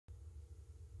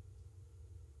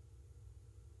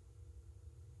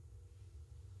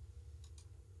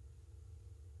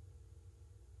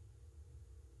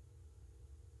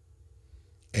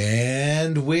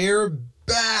And we're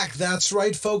back. That's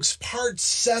right, folks. Part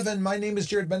 7. My name is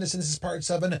Jared Bendis, and this is part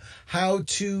 7. How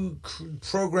to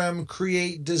program,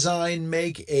 create, design,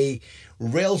 make a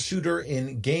rail shooter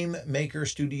in Game Maker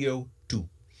Studio 2.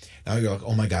 Now you're like,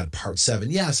 oh my God, part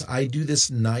 7. Yes, I do this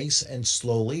nice and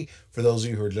slowly. For those of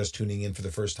you who are just tuning in for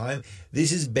the first time,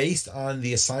 this is based on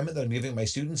the assignment that I'm giving my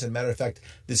students. And matter of fact,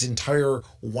 this entire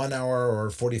 1 hour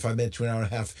or 45 minute to an hour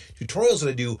and a half tutorials that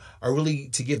I do are really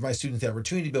to give my students the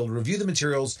opportunity to be able to review the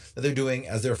materials that they're doing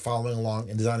as they're following along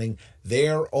and designing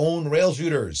their own rail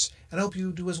shooters. And I hope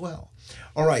you do as well.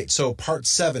 All right, so part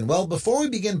 7. Well, before we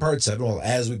begin part 7, well,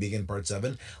 as we begin part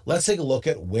 7, let's take a look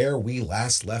at where we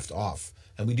last left off.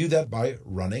 And we do that by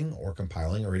running or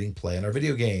compiling or hitting play on our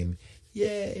video game.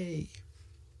 Yay!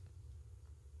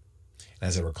 And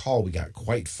as I recall, we got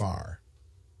quite far.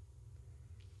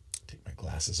 Take my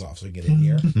glasses off so I can get in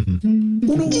here. Okay.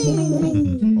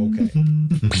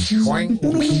 Boing,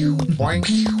 boing, boing.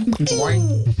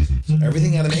 So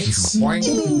everything animates. Boing.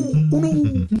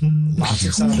 Lots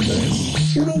of sound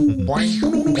effects. Boing,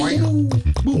 boing,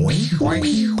 boing, boing,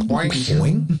 boing,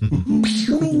 boing.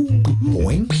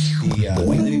 Boing. The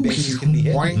enemy bases can be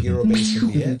hit. Boing. The hero base can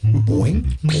be hit. Boing,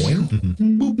 boing,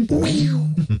 boing,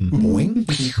 boing.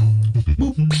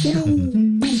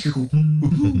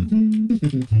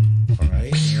 All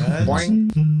right. And boing.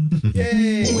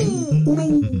 Yay.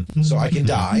 Boing. So I can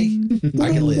die,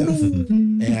 I can live,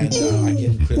 and I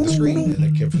can clear the screen, and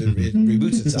it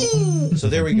reboots itself. So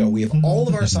there we go. We have all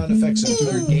of our sound effects, and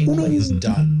our gameplay is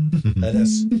done. Let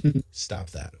us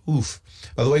stop that. Oof.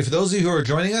 By the way, for those of you who are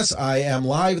joining us, I am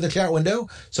live in the chat window.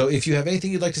 So if you have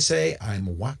anything you'd like to say,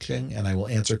 I'm watching and I will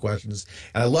answer questions.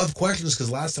 And I love questions because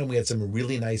last time we had some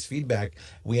really nice feedback.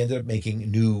 We ended up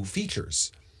making new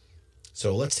features.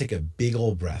 So let's take a big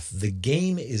old breath. The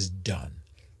game is done.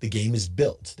 The game is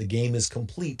built. The game is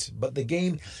complete, but the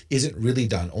game isn't really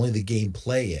done. Only the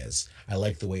gameplay is. I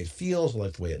like the way it feels. I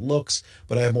like the way it looks,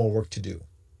 but I have more work to do.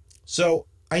 So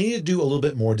I need to do a little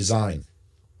bit more design.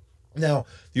 Now,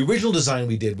 the original design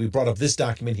we did, we brought up this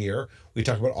document here. We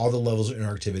talked about all the levels of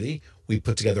interactivity. We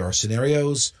put together our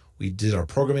scenarios. We did our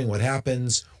programming, what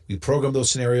happens. We programmed those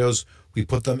scenarios. We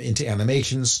put them into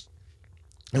animations,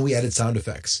 and we added sound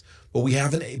effects. But we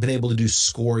haven't been able to do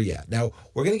score yet. Now,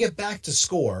 we're going to get back to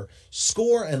score.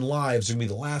 Score and lives are going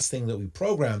to be the last thing that we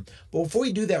program. But before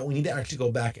we do that, we need to actually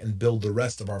go back and build the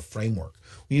rest of our framework.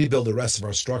 We need to build the rest of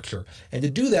our structure. And to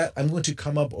do that, I'm going to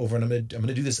come up over, and I'm going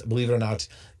to do this, believe it or not,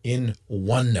 in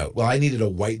OneNote. Well, I needed a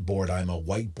whiteboard. I'm a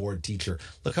whiteboard teacher.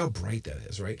 Look how bright that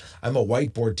is, right? I'm a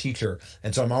whiteboard teacher,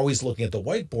 and so I'm always looking at the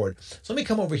whiteboard. So let me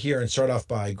come over here and start off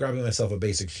by grabbing myself a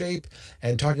basic shape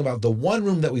and talking about the one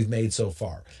room that we've made so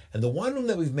far. And the one room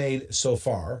that we've made so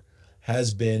far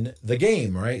has been the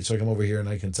game, right? So I come over here and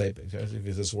I can type,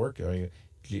 does this work? Oh,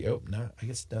 no, I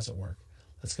guess it doesn't work.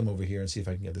 Let's come over here and see if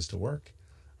I can get this to work.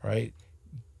 All right,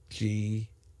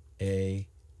 G-A-M-E,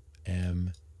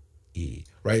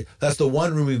 right? That's the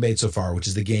one room we've made so far, which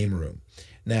is the game room.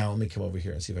 Now, let me come over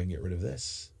here and see if I can get rid of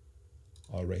this.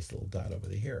 I'll erase the little dot over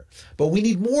here. But we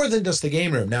need more than just the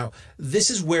game room. Now, this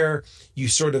is where you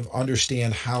sort of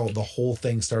understand how the whole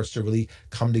thing starts to really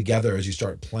come together as you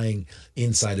start playing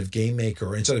inside of Game Maker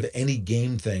or inside of any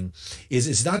game thing.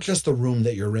 It's not just the room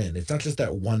that you're in. It's not just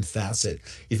that one facet.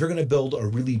 If you're going to build a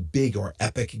really big or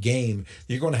epic game,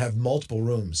 you're going to have multiple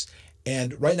rooms.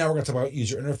 And right now we're going to talk about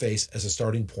user interface as a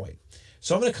starting point.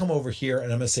 So I'm going to come over here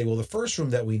and I'm going to say, well, the first room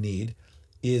that we need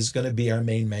is going to be our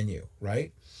main menu,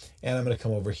 right? And I'm going to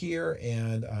come over here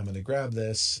and I'm going to grab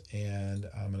this and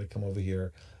I'm going to come over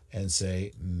here and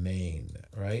say main,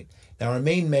 right? Now our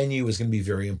main menu is going to be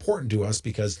very important to us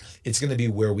because it's going to be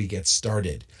where we get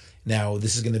started. Now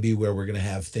this is going to be where we're going to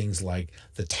have things like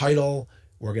the title.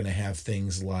 We're going to have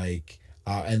things like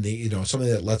and the something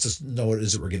that lets us know what it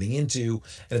is that we're getting into,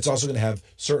 and it's also going to have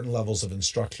certain levels of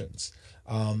instructions.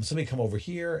 So let me come over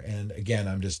here, and again,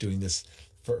 I'm just doing this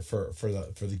for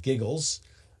the giggles.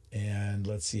 And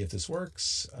let's see if this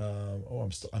works.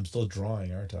 I'm still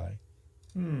drawing, aren't I?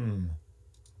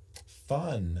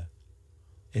 Fun.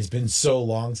 It's been so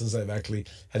long since I've actually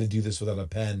had to do this without a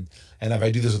pen. And if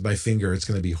I do this with my finger, it's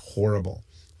going to be horrible.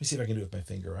 Let me see if I can do it with my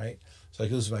finger, right? So I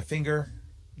do this with my finger.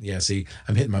 Yeah, see,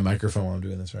 I'm hitting my microphone while I'm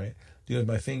doing this, right? Do it with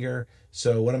my finger.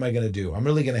 So what am I going to do? I'm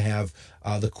really going to have,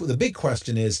 the big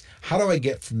question is, how do I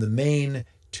get from the main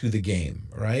to the game,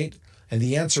 right? And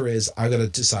the answer is I've got to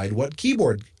decide what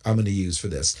keyboard I'm going to use for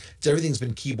this. Everything's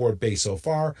been keyboard based so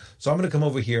far. So I'm going to come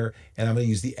over here and I'm going to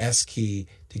use the S key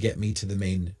to get me to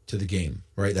the game,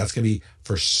 right? That's going to be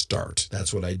for start.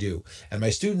 That's what I do. And my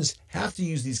students have to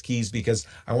use these keys because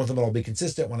I want them to all be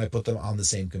consistent when I put them on the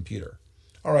same computer.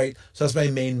 All right, so that's my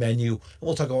main menu. And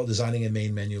we'll talk about designing a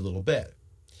main menu a little bit.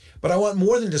 But I want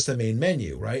more than just a main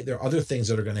menu, right? There are other things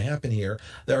that are going to happen here.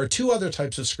 There are two other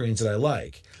types of screens that I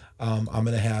like. I'm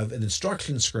going to have an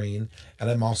instruction screen, and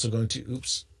I'm also going to,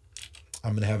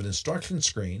 I'm going to have an instruction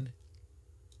screen,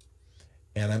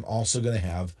 and I'm also going to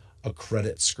have a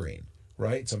credit screen,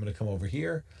 right? So I'm going to come over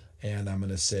here, and I'm going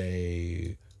to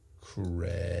say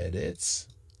credits.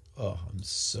 Oh, I'm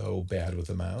so bad with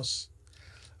the mouse.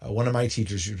 One of my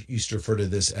teachers used to refer to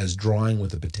this as drawing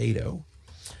with a potato.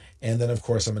 And then, of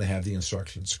course, I'm going to have the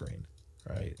instruction screen,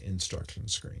 right? Instruction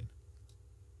screen.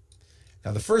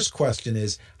 Now, the first question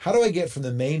is, how do I get from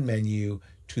the main menu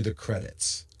to the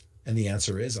credits? And the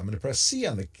answer is, I'm going to press C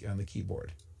on the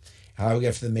keyboard. How do I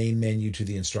get from the main menu to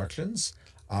the instructions?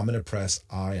 I'm going to press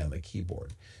I on the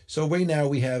keyboard. So right now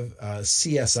we have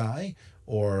CSI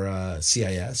or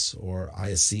CIS or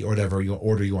ISC or whatever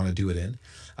order you want to do it in.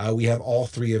 We have all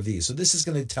three of these. So this is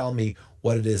going to tell me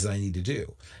what it is that I need to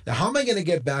do. Now, how am I going to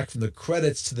get back from the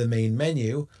credits to the main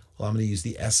menu? Well, I'm going to use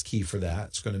the S key for that.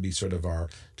 It's going to be sort of our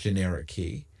generic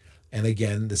key. And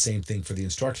again, the same thing for the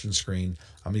instruction screen.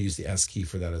 I'm going to use the S key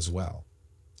for that as well.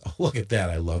 Oh, look at that.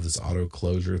 I love this auto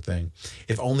closure thing.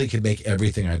 If only it could make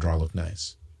everything I draw look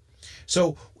nice.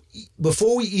 So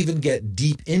before we even get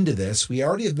deep into this, we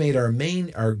already have made our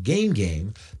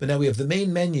game, but now we have the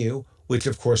main menu, which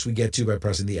of course we get to by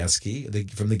pressing the S key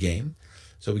from the game.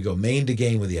 So we go main to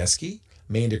game with the S key,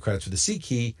 main to credits with the C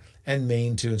key, and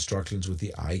main to instructions with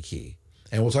the I key.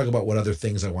 And we'll talk about what other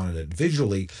things I wanted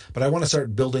visually, but I want to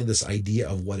start building this idea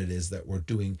of what it is that we're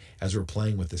doing as we're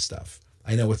playing with this stuff.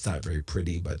 I know it's not very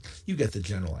pretty, but you get the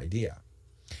general idea.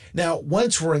 Now,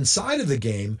 once we're inside of the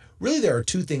game, really there are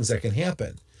two things that can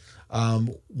happen.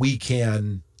 We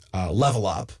can level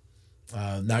up.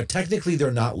 Now, technically,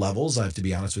 they're not levels, I have to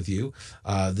be honest with you.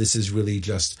 This is really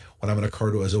just what I'm going to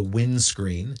refer to as a win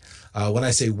screen. When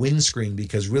I say win screen,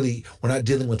 because really, we're not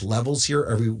dealing with levels here.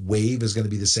 Every wave is going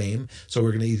to be the same. So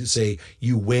we're going to either say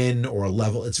you win or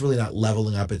level. It's really not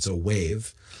leveling up. It's a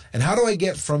wave. And how do I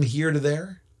get from here to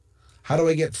there? How do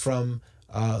I get from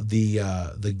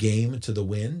the game to the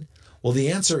win? Well,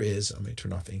 the answer is, I'm going to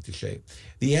turn off ink to shape.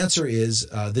 The answer is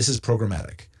this is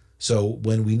programmatic. So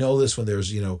when we know this, when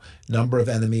there's, number of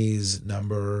enemies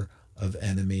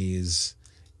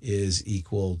is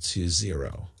equal to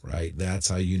 0, right? That's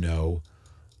how you know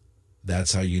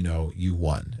you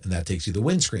won. And that takes you to the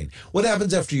win screen. What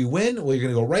happens after you win? Well, you're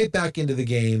going to go right back into the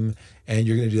game, and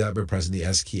you're going to do that by pressing the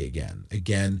S key again.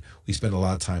 Again, we spend a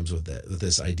lot of times with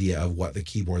this idea of what the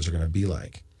keyboards are going to be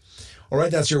like. All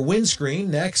right, that's your win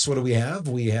screen. Next, what do we have?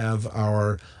 We have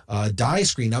our die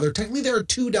screen. Now, there are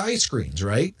two die screens,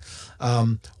 right?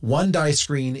 One die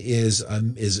screen is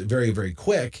very, very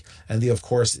quick, and of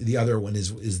course the other one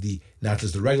is the not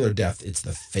just the regular death; it's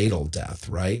the fatal death,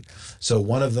 right? So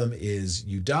one of them is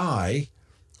you die,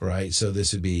 right? So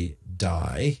this would be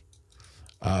die,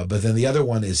 but then the other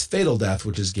one is fatal death,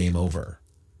 which is game over.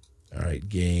 All right,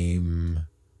 game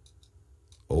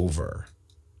over.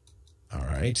 All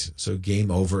right, so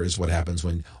game over is what happens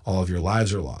when all of your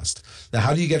lives are lost. Now,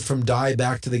 how do you get from die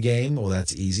back to the game? Well,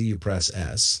 that's easy. You press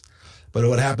S. But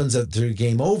what happens after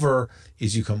game over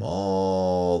is you come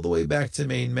all the way back to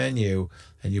main menu,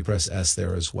 and you press S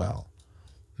there as well.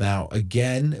 Now,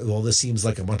 again, while this seems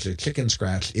like a bunch of chicken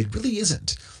scratch, it really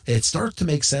isn't. It starts to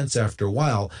make sense after a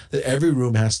while that every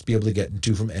room has to be able to get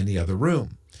into from any other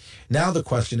room. Now the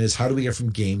question is, how do we get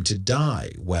from game to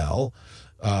die? Well,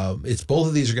 it's both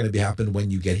of these are going to happen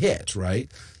when you get hit,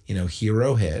 right?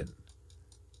 Hero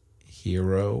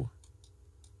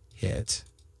hit.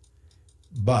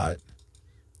 But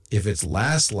if it's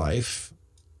last life,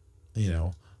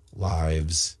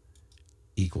 lives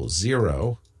equals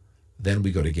 0, then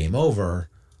we go to game over.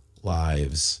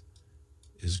 Lives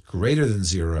is greater than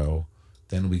 0,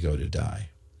 then we go to die.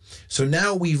 So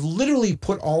now we've literally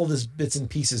put all of this bits and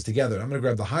pieces together. I'm going to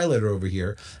grab the highlighter over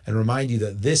here and remind you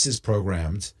that this is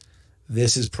programmed, and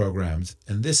this is programmed.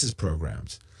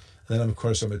 And then, of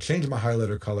course, I'm going to change my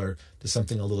highlighter color to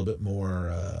something a little bit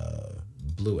more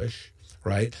bluish,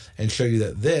 right? And show you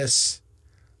that this,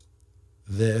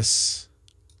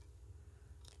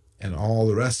 and all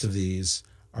the rest of these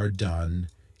are done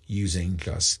using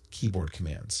just keyboard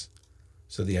commands.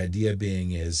 So the idea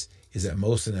being is that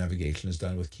most of the navigation is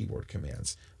done with keyboard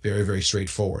commands. Very, very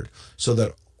straightforward. So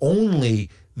that only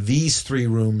these three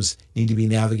rooms need to be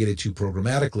navigated to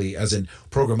programmatically, as in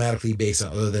programmatically based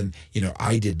on other than,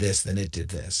 I did this, then it did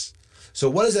this. So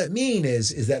what does that mean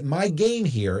is that my game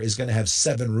here is going to have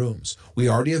 7 rooms. We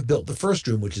already have built the first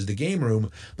room, which is the game room,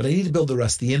 but I need to build the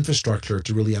rest of the infrastructure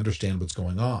to really understand what's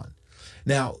going on.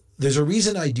 Now, there's a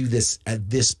reason I do this at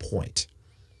this point.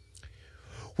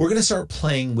 we're going to start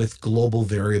playing with global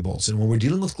variables. And when we're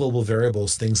dealing with global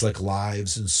variables, things like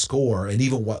lives and score and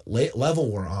even what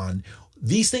level we're on,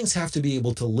 these things have to be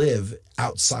able to live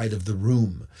outside of the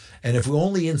room. And if we're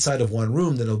only inside of one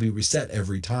room, then it'll be reset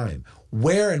every time.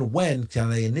 Where and when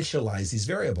can I initialize these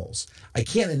variables? I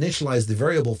can't initialize the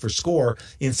variable for score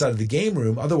inside of the game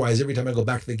room. Otherwise, every time I go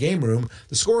back to the game room,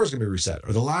 the score is going to be reset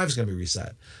or the live is going to be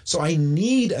reset. So I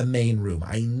need a main room.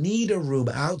 I need a room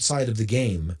outside of the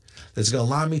game that's going to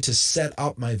allow me to set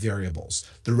up my variables.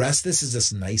 The rest of this is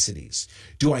just niceties.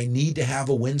 Do I need to have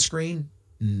a windscreen?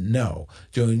 No.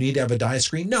 Do I need to have a die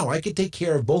screen? No, I could take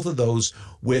care of both of those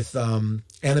with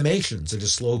animations to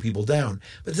just slow people down.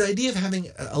 But the idea of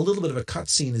having a little bit of a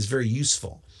cutscene is very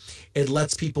useful. It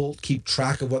lets people keep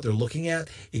track of what they're looking at.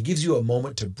 It gives you a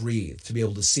moment to breathe, to be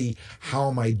able to see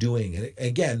how am I doing. And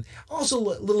again, also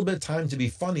a little bit of time to be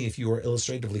funny if you are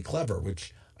illustratively clever,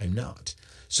 which I'm not.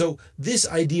 So this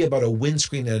idea about a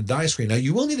windscreen and a die screen, now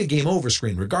you will need a game over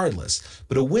screen regardless,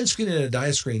 but a windscreen and a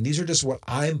die screen, these are just what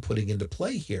I'm putting into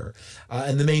play here.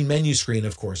 And the main menu screen,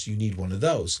 of course, you need one of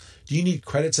those. Do you need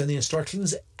credits in the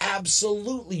instructions?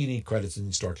 Absolutely you need credits in the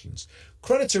instructions.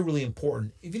 Credits are really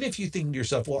important. Even if you think to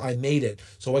yourself, well, I made it,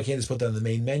 so why can't I just put that in the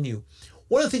main menu?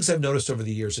 One of the things I've noticed over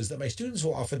the years is that my students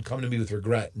will often come to me with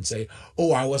regret and say,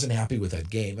 oh, I wasn't happy with that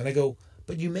game. And I go,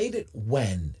 but you made it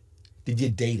when? Did you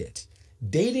date it?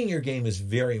 Dating your game is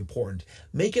very important.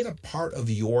 Make it a part of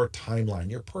your timeline,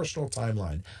 your personal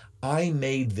timeline. I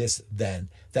made this then.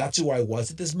 That's who I was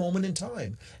at this moment in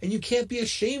time. And you can't be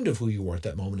ashamed of who you were at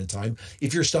that moment in time.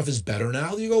 If your stuff is better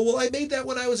now, you go, well, I made that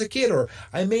when I was a kid, or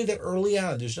I made that early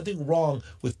on. There's nothing wrong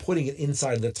with putting it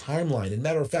inside the timeline. And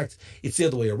matter of fact, it's the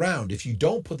other way around. If you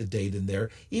don't put the date in there,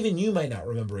 even you might not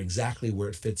remember exactly where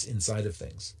it fits inside of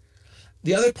things.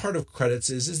 The other part of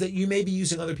credits is that you may be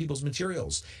using other people's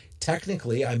materials.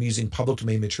 Technically, I'm using public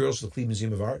domain materials for the Cleveland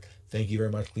Museum of Art. Thank you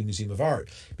very much, Cleveland Museum of Art.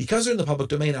 Because they're in the public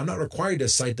domain, I'm not required to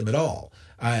cite them at all.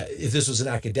 If this was an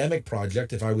academic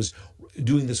project, if I was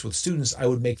doing this with students, I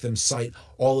would make them cite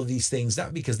all of these things,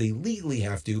 not because they legally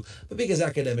have to, but because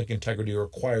academic integrity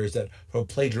requires that from a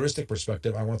plagiaristic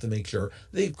perspective, I want to make sure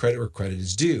they give credit where credit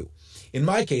is due. In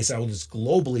my case, I will just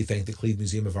globally thank the Cleveland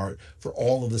Museum of Art for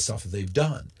all of the stuff that they've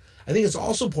done. I think it's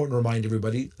also important to remind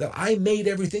everybody that I made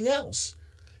everything else.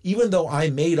 Even though I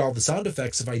made all the sound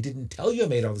effects, if I didn't tell you I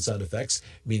made all the sound effects,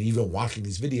 I mean, even watching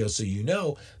these videos so you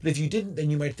know, but if you didn't, then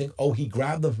you might think, oh, he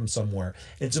grabbed them from somewhere.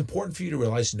 And it's important for you to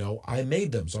realize, no, I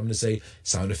made them. So I'm going to say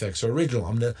sound effects are original.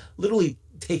 I'm going to literally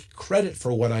take credit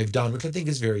for what I've done, which I think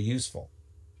is very useful.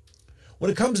 When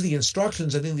it comes to the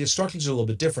instructions, I think the instructions are a little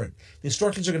bit different. The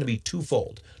instructions are going to be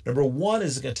twofold. Number one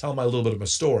is it's going to tell them a little bit of a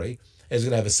story. It's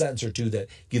going to have a sentence or two that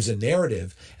gives a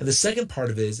narrative. And the second part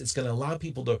of it is it's going to allow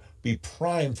people to be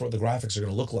primed for what the graphics are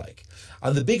going to look like.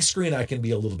 On the big screen, I can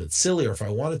be a little bit sillier if I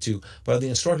wanted to, but on the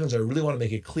instructions, I really want to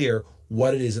make it clear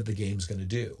what it is that the game's going to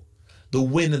do. The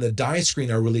win and the die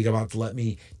screen are really about to let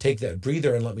me take that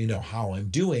breather and let me know how I'm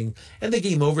doing. And the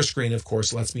game over screen, of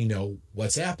course, lets me know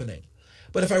what's happening.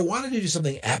 But if I wanted to do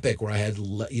something epic where I had,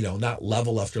 not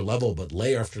level after level, but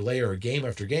layer after layer or game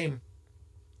after game,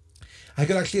 I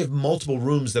could actually have multiple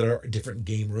rooms that are different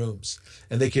game rooms,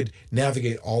 and they could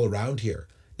navigate all around here.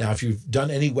 Now, if you've done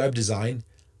any web design,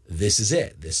 this is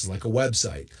it. This is like a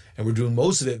website, and we're doing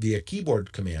most of it via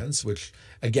keyboard commands, which,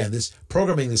 again, this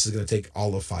is going to take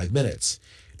all of 5 minutes.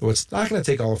 But what's not going to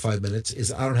take all of 5 minutes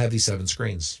is I don't have these 7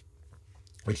 screens,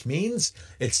 which means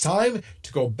it's time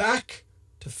to go back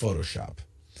to Photoshop.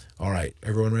 All right,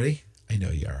 everyone ready? I know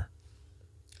you are.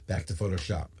 Back to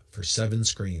Photoshop for 7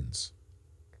 screens.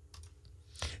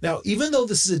 Now, even though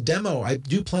this is a demo, I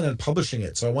do plan on publishing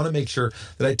it, so I want to make sure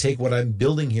that I take what I'm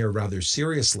building here rather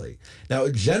seriously. Now,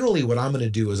 generally, what I'm going to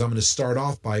do is I'm going to start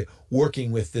off by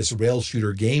working with this rail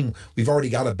shooter game. We've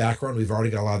already got a background. We've already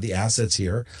got a lot of the assets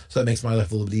here, so that makes my life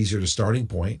a little bit easier to starting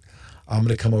point. I'm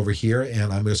going to come over here,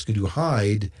 and I'm just going to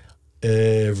hide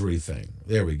everything.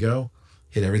 There we go.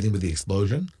 Hit everything with the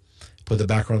explosion. Put the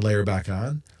background layer back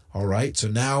on. All right, so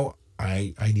now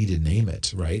I need to name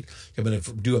it, right? I'm going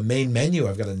to do a main menu.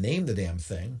 I've got to name the damn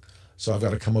thing. So I've got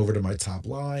to come over to my top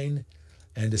line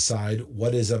and decide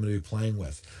what is I'm going to be playing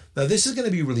with. Now, this is going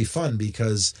to be really fun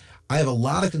because I have a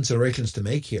lot of considerations to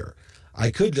make here.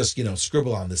 I could just,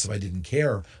 scribble on this if I didn't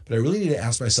care, but I really need to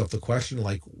ask myself the question,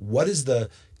 like, what does the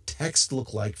text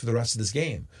look like for the rest of this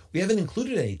game? We haven't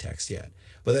included any text yet,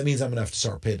 but that means I'm going to have to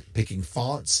start picking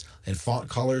fonts and font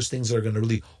colors, things that are going to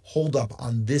really hold up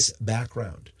on this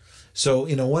background. So,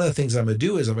 one of the things I'm going to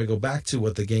do is I'm going to go back to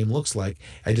what the game looks like.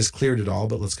 I just cleared it all,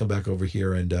 but let's come back over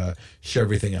here and show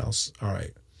everything else. All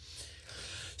right.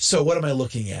 So what am I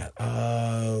looking at?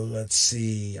 Let's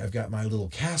see. I've got my little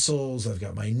castles. I've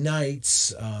got my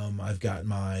knights. I've got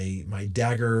my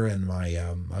dagger and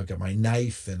I've got my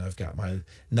knife and I've got my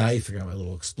knife. I've got my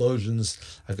little explosions.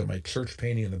 I've got my church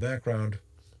painting in the background.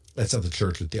 That's not the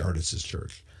church, it's the artist's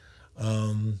church.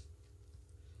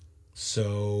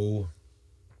 So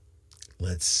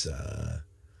let's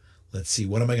see.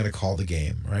 What am I going to call the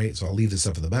game? Right. So I'll leave this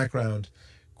up in the background.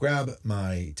 Grab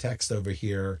my text over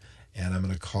here. And I'm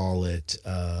going to call it,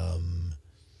 let's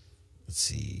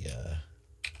see,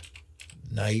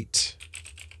 Night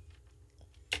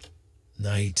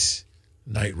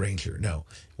Ranger. No,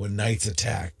 when knights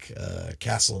attack,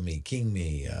 castle me, king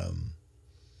me,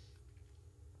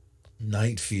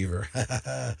 Night Fever. That's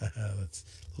a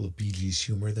little Bee Gees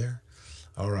humor there.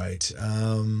 All right.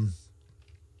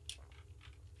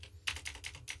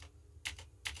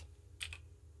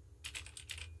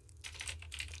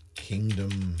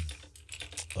 Kingdom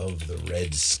of the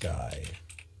Red Sky.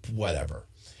 Whatever.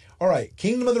 All right.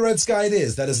 Kingdom of the Red Sky it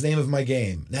is. That is the name of my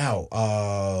game. Now,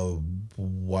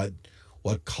 what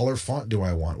color font do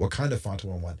I want? What kind of font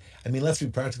do I want? I mean, let's be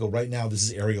practical. Right now, this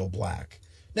is Arial Black.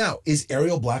 Now, is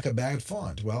Arial Black a bad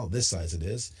font? Well, this size it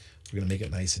is. We're going to make it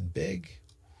nice and big.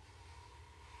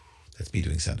 That's me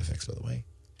doing sound effects, by the way.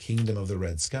 Kingdom of the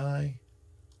Red Sky.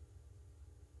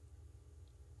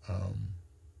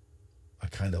 I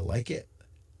kind of like it.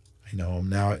 I know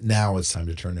now it's time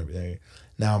to turn everything.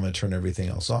 Now I'm going to turn everything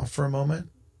else off for a moment.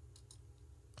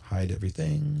 Hide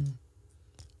everything.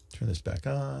 Turn this back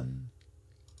on.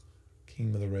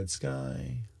 Kingdom of the Red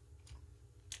Sky.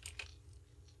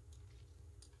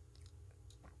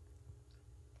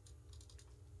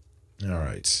 All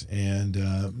right.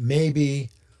 And maybe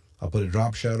I'll put a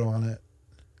drop shadow on it.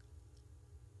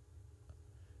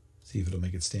 See if it'll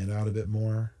make it stand out a bit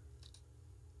more.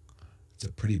 It's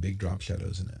a pretty big drop shadow,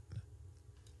 isn't it?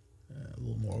 A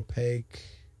little more opaque.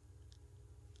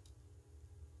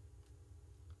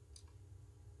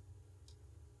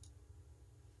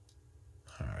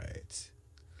 All right.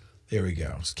 There we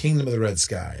go. It's Kingdom of the Red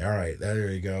Sky. All right.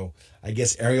 There you go. I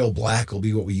guess Arial Black will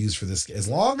be what we use for this. As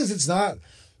long as it's not,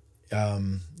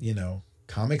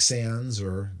 Comic Sans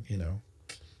or,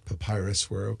 Papyrus,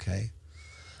 we're okay.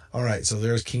 All right, so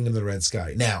there's Kingdom of the Red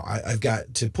Sky. Now, I've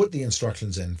got to put the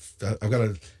instructions in. I've got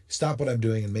to stop what I'm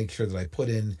doing and make sure that I put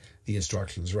in the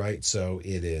instructions, right? So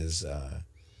it is,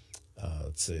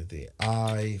 let's say the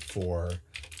I for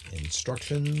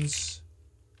instructions.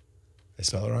 I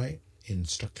spell it right?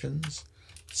 Instructions.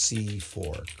 C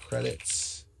for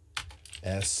credits.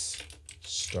 S,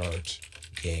 start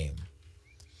game.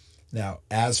 Now,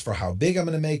 as for how big I'm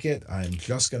going to make it, I'm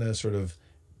just going to sort of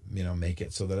make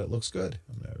it so that it looks good.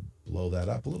 I'm going to blow that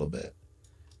up a little bit.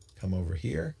 Come over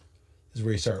here. This is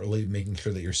where you start really making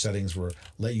sure that your settings left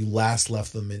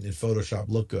them in Photoshop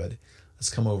look good. Let's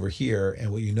come over here,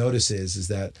 and what you notice is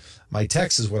that my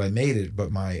text is what I made it, but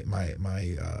my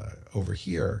over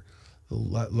here,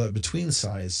 the between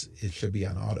size, it should be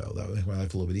on auto. That would make my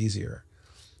life a little bit easier.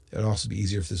 It would also be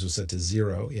easier if this was set to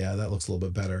 0. Yeah, that looks a little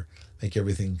bit better. Make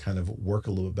everything kind of work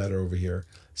a little bit better over here.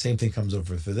 Same thing comes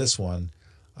over for this one.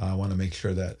 I want to make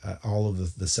sure that all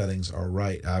of the settings are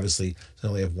right. Obviously, I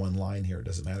only have one line here. It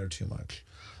doesn't matter too much.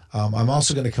 I'm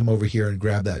also going to come over here and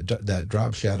grab that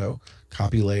drop shadow,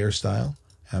 copy layer style.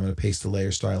 I'm going to paste the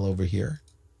layer style over here.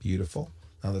 Beautiful.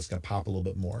 Now that's going to pop a little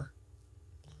bit more.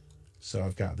 So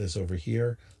I've got this over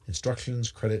here.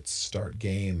 Instructions, credits, start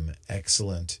game.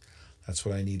 Excellent. That's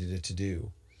what I needed it to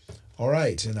do. All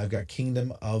right, and I've got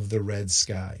Kingdom of the Red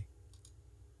Sky.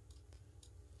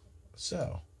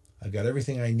 So I've got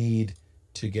everything I need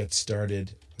to get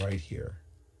started right here.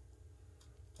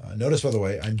 Notice, by the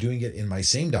way, I'm doing it in my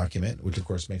same document, which of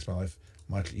course makes my life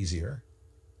much easier.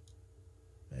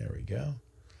 There we go.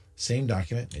 Same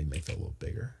document. Maybe make that a little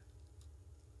bigger.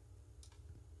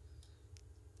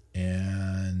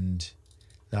 And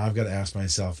now I've got to ask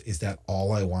myself, is that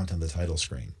all I want on the title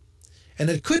screen? And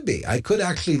it could be. I could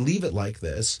actually leave it like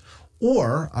this,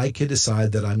 or I could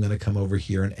decide that I'm going to come over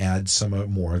here and add some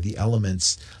more of the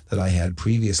elements that I had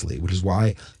previously, which is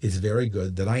why it's very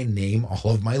good that I name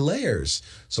all of my layers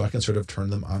so I can sort of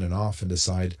turn them on and off and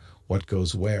decide what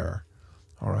goes where.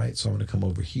 All right, so I'm going to come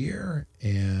over here,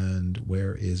 and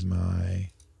where is I'm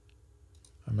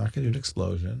not going to do an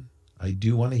explosion. I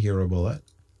do want a hero bullet,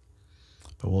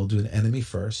 but we'll do an enemy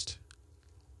first.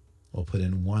 We'll put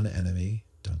in one enemy.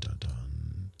 Dun, dun, dun.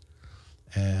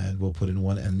 And we'll put in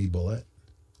one enemy bullet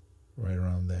right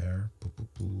around there. Boo, boo,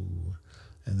 boo.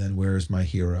 And then where's my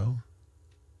hero?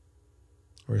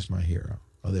 Where's my hero?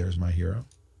 Oh, there's my hero.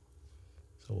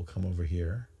 So we'll come over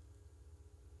here.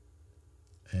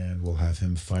 And we'll have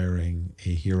him firing a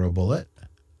hero bullet.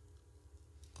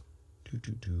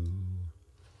 In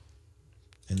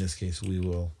this case, I'm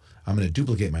going to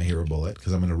duplicate my hero bullet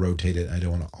because I'm going to rotate it. I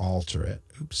don't want to alter it.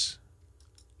 Oops.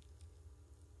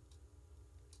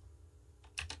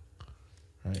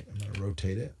 All right, I'm going to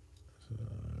rotate it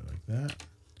like that.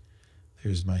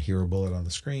 Here's my hero bullet on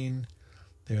the screen.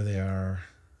 There they are.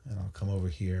 And I'll come over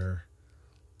here,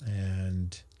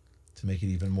 and to make it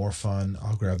even more fun,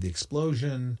 I'll grab the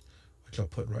explosion, which I'll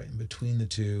put right in between the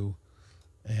two,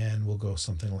 and we'll go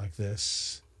something like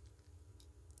this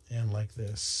and like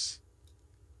this.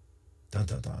 Dun,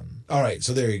 dun, dun. All right,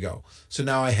 so there you go. So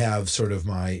now I have sort of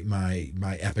my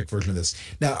epic version of this.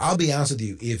 Now, I'll be honest with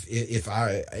you, if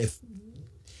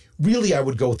really I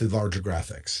would go with the larger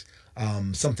graphics.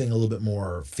 Something a little bit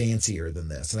more fancier than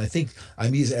this. And I think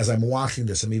as I'm watching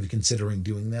this, I'm even considering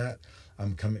doing that.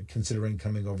 I'm considering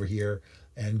coming over here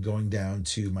and going down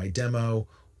to my demo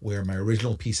where my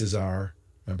original pieces are.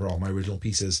 Remember all my original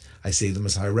pieces, I save them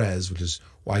as high res, which is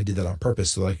why I did that on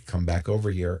purpose, so that I could come back over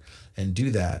here and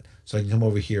do that. So I can come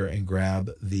over here and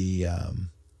grab the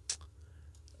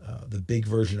big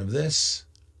version of this,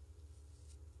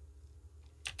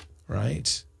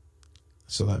 right?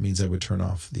 So that means I would turn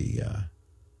off the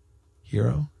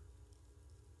hero,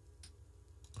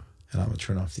 and I'm going to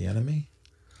turn off the enemy.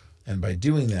 And by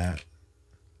doing that,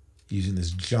 using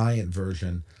this giant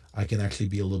version, I can actually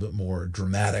be a little bit more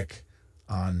dramatic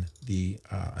on the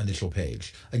initial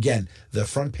page. Again, the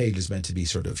front page is meant to be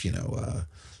sort of,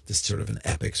 this sort of an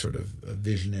epic sort of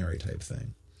visionary type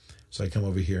thing. So I come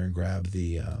over here and grab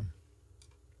the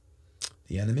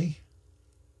enemy.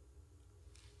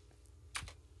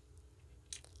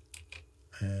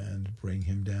 And bring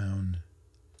him down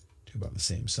to about the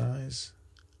same size.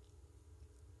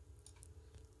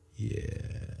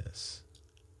 Yes.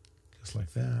 Just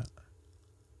like that.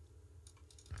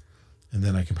 And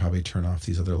then I can probably turn off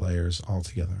these other layers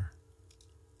altogether.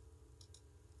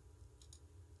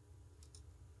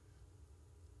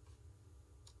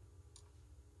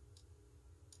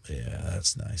 Yeah,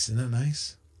 that's nice. Isn't that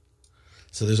nice?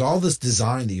 So there's all this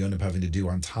design that you end up having to do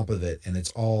on top of it, and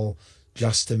it's all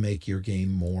just to make your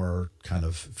game more kind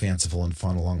of fanciful and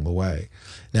fun along the way.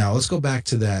 Now, let's go back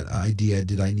to that idea.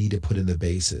 Did I need to put in the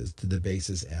bases? Did the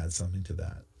bases add something to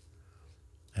that?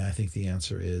 And I think the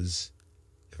answer is,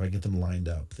 if I get them lined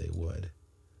up, they would.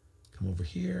 Come over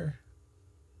here.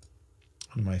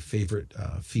 One of my favorite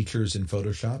features in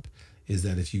Photoshop is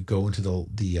that if you go into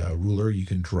the ruler, you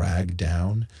can drag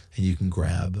down and you can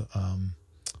grab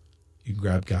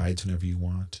guides whenever you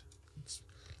want.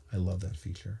 I love that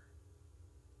feature.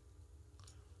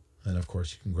 And of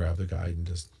course, you can grab the guide and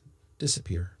just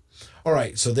disappear. All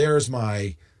right, so there's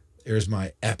my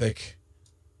epic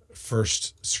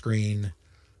first screen.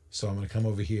 So I'm going to come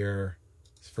over here,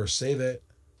 first save it,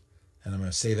 and I'm going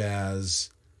to save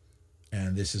as,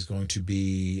 and this is going to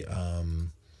be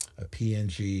a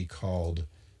PNG called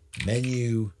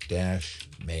menu-main.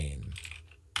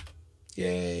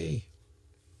 Yay.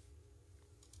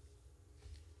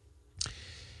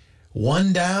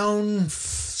 One down,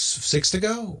 6 to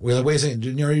go. Wait a second.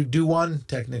 Didn't you already do one?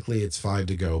 Technically, it's 5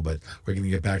 to go, but we're going to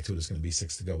get back to it. It's going to be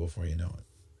 6 to go before you know it.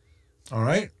 All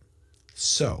right.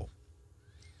 So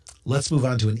let's move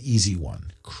on to an easy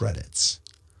one, credits.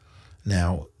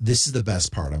 Now, this is the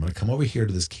best part. I'm going to come over here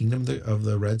to this Kingdom of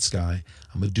the Red Sky.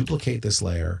 I'm going to duplicate this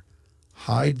layer,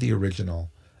 hide the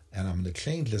original, and I'm going to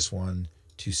change this one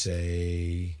to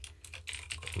say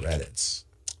credits.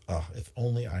 Oh, if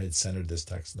only I had centered this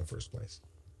text in the first place.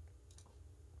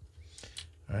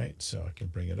 All right, so I can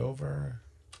bring it over.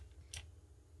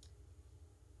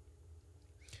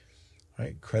 All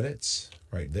right, credits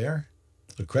right there.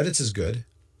 The credits is good.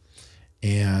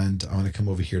 And I'm going to come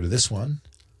over here to this one,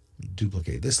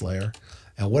 duplicate this layer.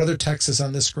 And what other text is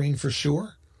on this screen for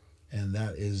sure? And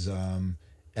that is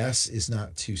S is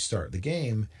not to start the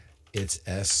game. It's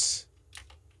S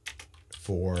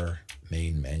for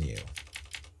main menu.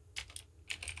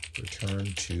 Return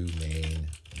to main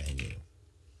menu.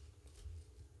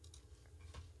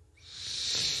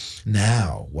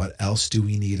 Now, what else do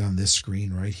we need on this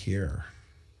screen right here?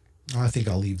 I think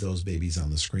I'll leave those babies on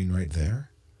the screen right there.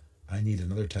 I need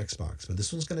another text box, but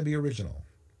this one's going to be original.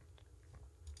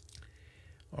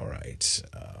 All right.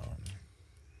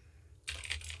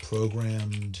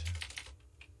 Programmed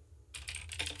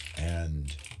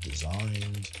and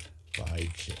designed by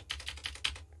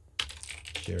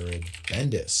Jared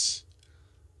Bendis.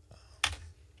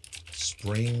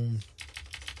 Spring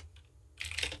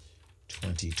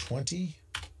 2020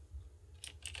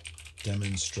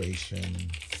 demonstration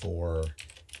for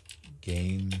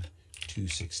game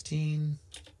 216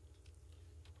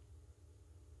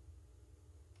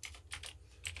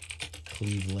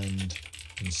 Cleveland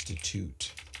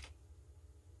Institute.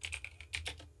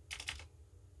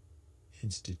 I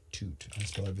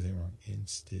spell everything wrong.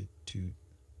 Institute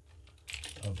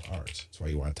of Art. That's why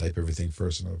you want to type everything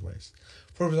first in another place.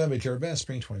 Photo designed by Jared Bendis,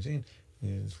 spring 2018.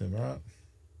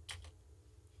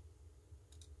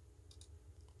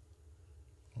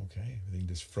 Okay, everything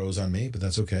just froze on me, but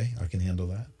that's okay. I can handle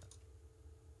that.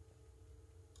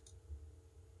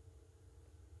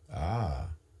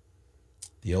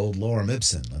 The old Lorem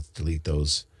Ipsum. Let's delete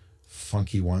those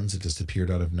funky ones that just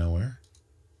appeared out of nowhere.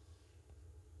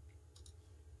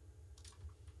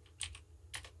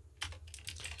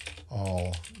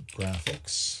 All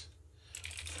graphics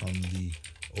from the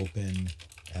open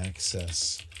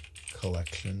access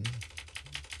collection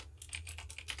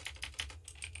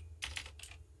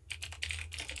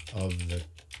of the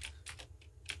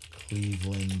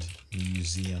Cleveland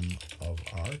Museum of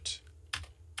Art.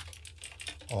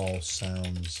 All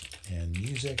sounds and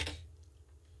music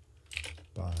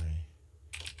by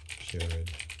Jared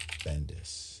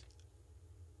Bendis.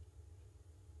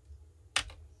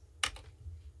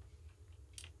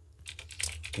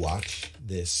 Watch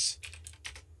this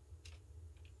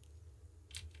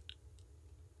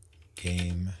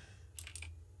game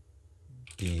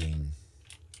being.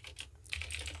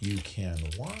 You can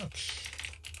watch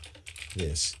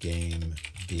this game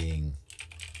being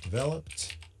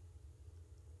developed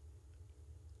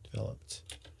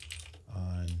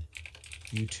on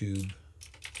YouTube,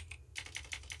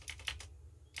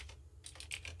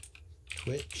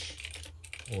 Twitch,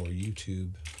 or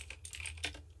YouTube.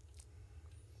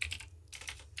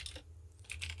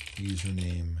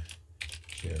 Username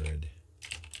Jared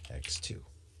X2.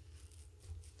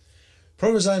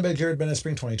 Pro designed by Jared Bendis,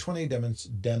 spring 2020.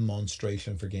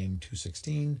 Demonstration for game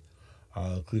 216.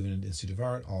 Cleveland Institute of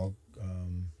Art. All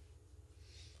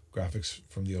graphics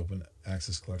from the open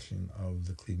access collection of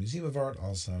the Cleveland Museum of Art.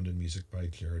 All sound and music by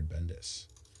Jared Bendis.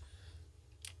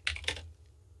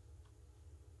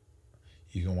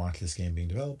 You can watch this game being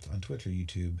developed on Twitch or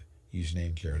YouTube.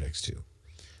 Username Jared X2.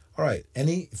 All right.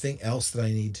 Anything else that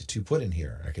I need to put in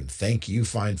here? I can thank you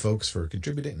fine folks for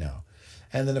contributing now.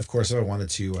 And then, of course, if I wanted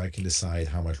to, I can decide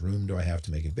how much room do I have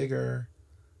to make it bigger.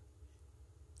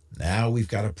 Now we've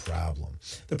got a problem.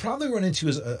 The problem we run into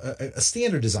is a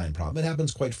standard design problem. It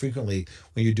happens quite frequently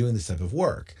when you're doing this type of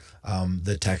work.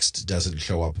 The text doesn't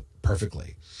show up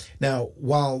perfectly. Now,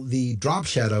 while the drop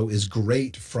shadow is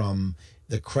great from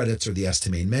the credits or the S to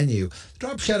main menu,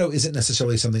 drop shadow isn't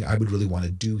necessarily something I would really want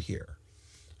to do here.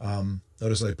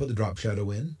 Notice that I put the drop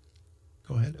shadow in.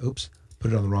 Go ahead. Oops.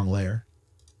 Put it on the wrong layer.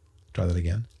 Try that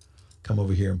again. Come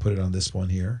over here and put it on this one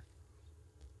here.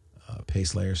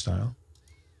 Paste layer style.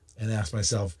 And ask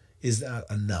myself, is that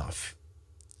enough?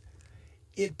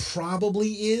 It probably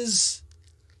is,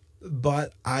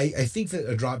 but I think that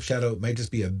a drop shadow might just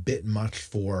be a bit much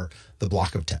for the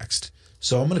block of text.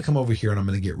 So I'm going to come over here and I'm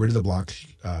going to get rid of the block,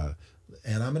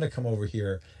 and I'm going to come over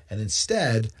here and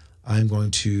instead I'm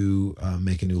going to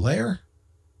make a new layer.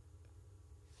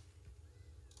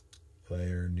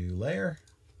 New layer.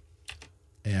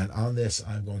 And on this,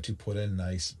 I'm going to put a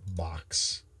nice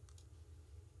box.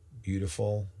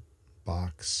 Beautiful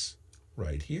box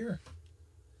right here.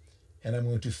 And I'm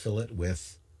going to fill it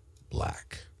with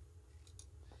black.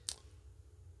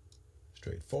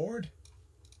 Straightforward.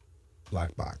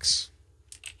 Black box.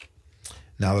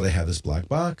 Now that I have this black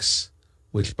box,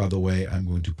 which, by the way, I'm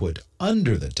going to put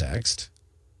under the text,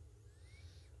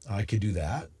 I could do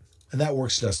that. And that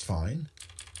works just fine.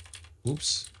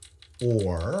 Oops.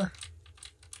 Or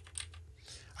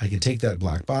I can take that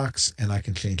black box and I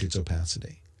can change its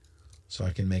opacity. So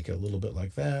I can make it a little bit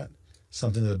like that,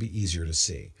 something that'll be easier to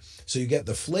see. So you get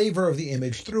the flavor of the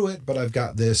image through it, but I've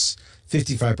got this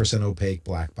 55% opaque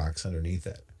black box underneath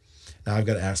it. Now I've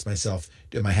got to ask myself,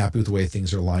 am I happy with the way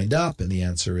things are lined up? And the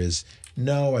answer is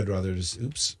no. I'd rather just,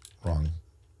 oops, wrong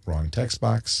text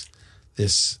box.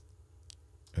 This,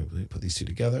 let me put these two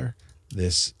together,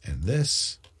 this and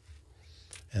this.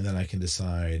 And then I can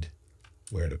decide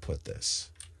where to put this.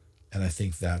 And I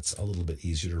think that's a little bit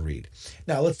easier to read.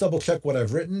 Now, let's double check what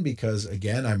I've written because,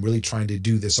 again, I'm really trying to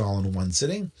do this all in one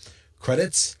sitting.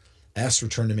 Credits, S,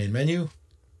 return to main menu.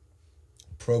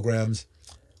 Programs,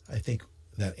 I think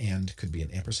that and could be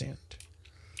an ampersand.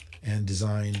 And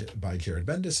designed by Jared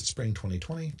Bendis, spring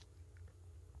 2020.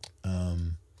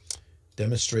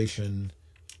 Demonstration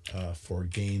for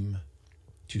game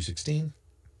 216.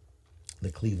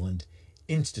 The Cleveland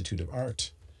Institute of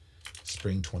Art,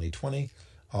 spring 2020.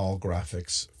 All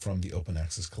graphics from the open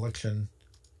access collection.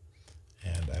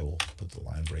 And I will put the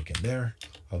line break in there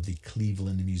of the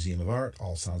Cleveland Museum of Art.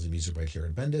 All sounds and music by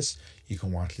Jared Bendis. You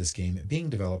can watch this game being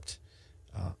developed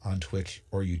on Twitch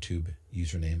or YouTube,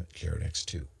 username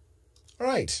JaredX2. All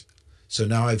right. So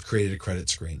now I've created a credit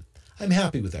screen. I'm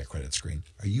happy with that credit screen.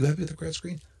 Are you happy with the credit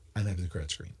screen? I'm happy with the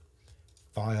credit screen.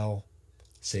 File,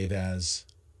 save as,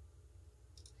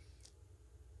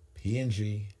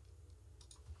 PNG,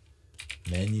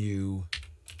 menu,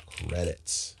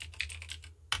 credits.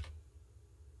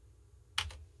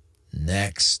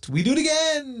 Next. We do it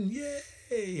again.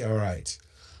 Yay. All right.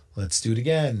 Let's do it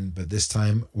again. But this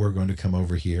time we're going to come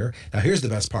over here. Now here's the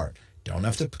best part. Don't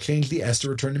have to change the S to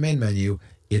return to main menu.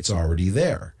 It's already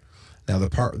there. Now the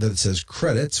part that says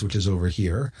credits, which is over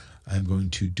here, I'm going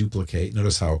to duplicate.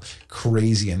 Notice how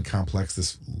crazy and complex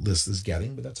this list is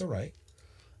getting, but that's all right.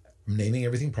 I'm naming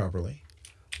everything properly.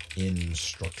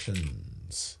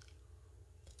 Instructions.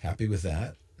 Happy with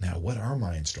that. Now, what are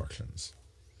my instructions?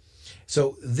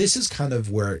 So this is kind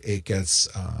of where it gets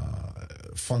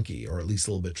funky, or at least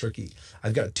a little bit tricky.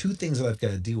 I've got two things that I've got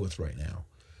to deal with right now.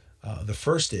 The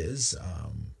first is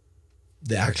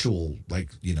the actual,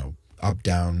 up,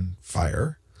 down,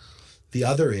 fire. The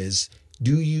other is,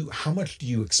 how much do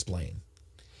you explain?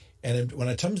 And when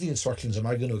it comes to the instructions, am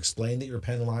I going to explain that you're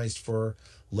penalized for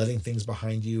letting things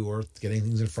behind you or getting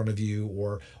things in front of you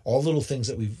or all little things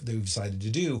that we've decided to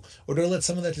do? Or do I let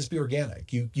some of that just be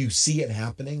organic? You see it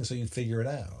happening, so you figure it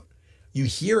out. You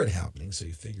hear it happening, so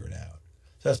you figure it out.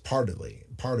 So that's part of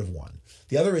one.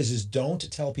 The other is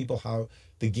don't tell people how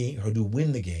to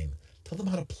win the game. Tell them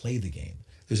how to play the game.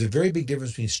 There's a very big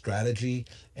difference between strategy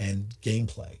and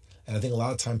gameplay. And I think a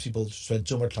lot of times people spend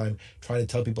so much time trying to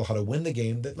tell people how to win the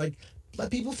game that let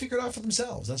people figure it out for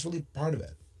themselves. That's really part of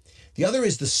it. The other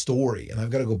is the story. And I've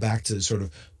got to go back to sort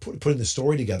of putting the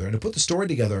story together. And to put the story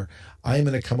together, I'm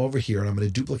going to come over here and I'm going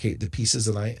to duplicate the pieces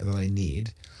that I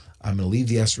need. I'm going to leave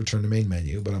the S return to main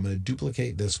menu, but I'm going to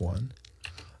duplicate this one.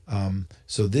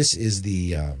 So this is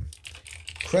the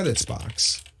credits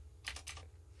box.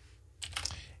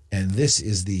 And this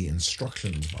is the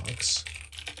instructions box.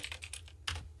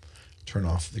 Turn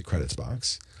off the credits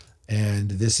box.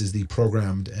 And this is the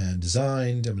programmed and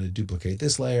designed. I'm going to duplicate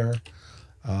this layer.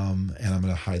 And I'm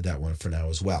going to hide that one for now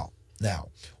as well. Now,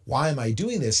 why am I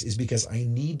doing this is because I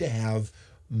need to have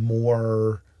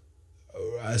more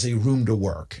as a room to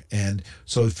work. And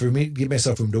so for me to give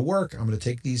myself room to work, I'm going to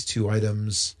take these two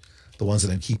items, the ones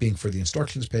that I'm keeping for the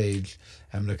instructions page.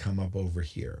 I'm going to come up over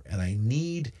here and I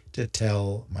need to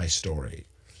tell my story.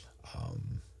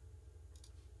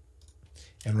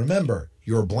 And remember,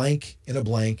 you're a blank in a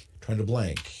blank trying to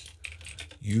blank.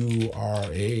 You are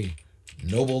a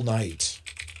noble knight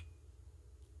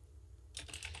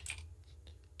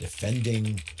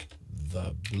defending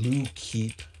the blue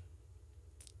keep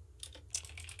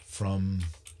from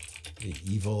the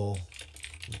evil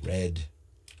red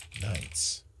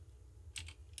knights.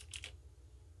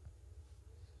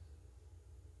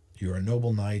 You are a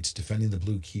noble knight defending the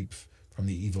blue keep from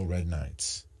the evil red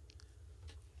knights.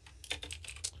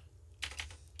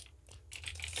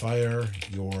 Fire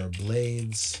your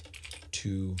blades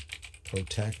to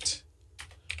protect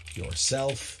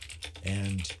yourself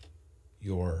and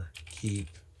your keep.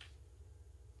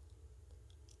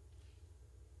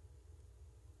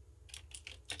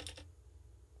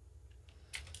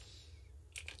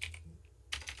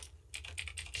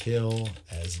 Kill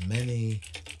as many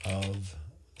of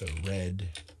the red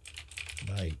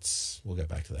knights, we'll get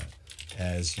back to that,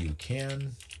 as you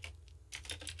can,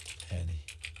 and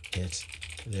hit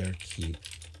their keep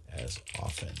as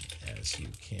often as you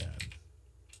can.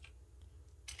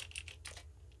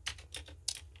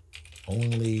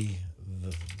 Only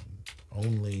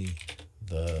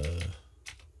the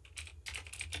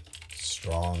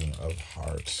strong of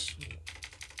heart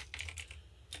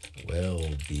will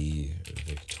be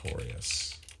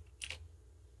victorious.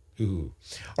 Ooh.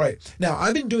 All right. Now,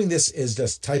 I've been doing this is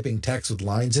just typing text with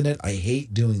lines in it. I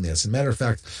hate doing this. As a matter of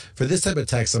fact, for this type of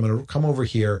text, I'm going to come over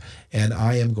here and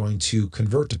I am going to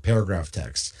convert to paragraph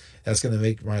text. That's going to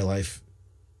make my life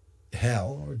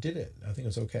hell, or did it? I think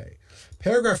it's okay.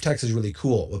 Paragraph text is really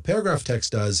cool. What paragraph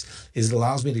text does is it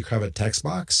allows me to have a text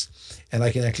box and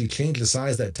I can actually change the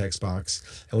size of that text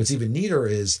box. And what's even neater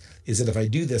is that if I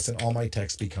do this, then all my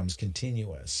text becomes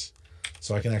continuous.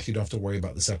 So I can actually don't have to worry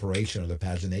about the separation or the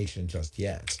pagination just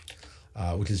yet,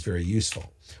 which is very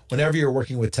useful. Whenever you're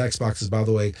working with text boxes, by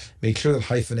the way, make sure that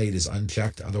hyphenate is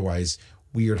unchecked. Otherwise,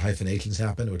 weird hyphenations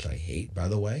happen, which I hate, by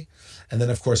the way. And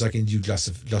then, of course, I can do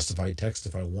justified text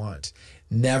if I want.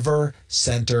 Never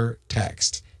center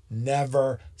text.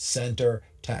 Never center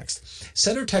text.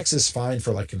 Center text is fine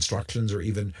for like instructions or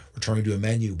even returning to a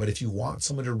menu. But if you want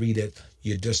someone to read it,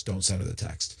 you just don't center the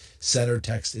text. Center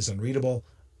text is unreadable.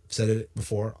 I've said it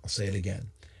before. I'll say it again.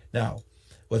 Now,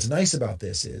 What's nice about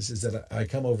this is that I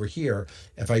come over here.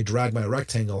 If I drag my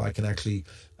rectangle, I can actually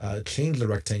change the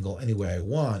rectangle any way I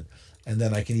want. And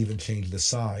then I can even change the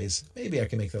size. Maybe I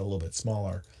can make that a little bit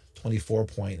smaller, 24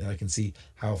 point, and I can see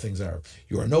how things are.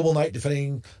 You are a noble knight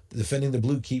defending the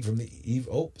blue keep from the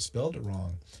evil. Oh, spelled it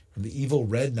wrong. From the evil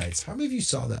red knights. How many of you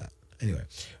saw that? Anyway,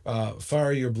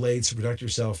 fire your blades to protect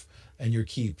yourself and your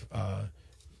keep.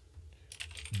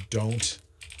 Don't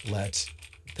let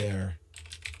their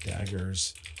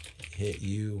daggers hit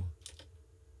you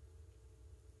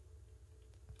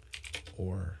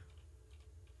or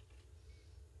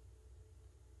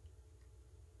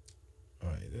all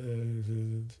right.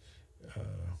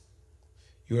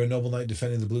 You are a noble knight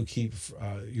defending the blue keep.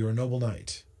 You are a noble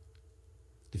knight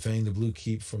defending the blue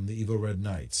keep from the evil red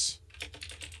knights.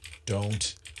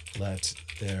 Don't let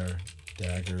their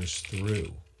daggers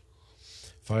through.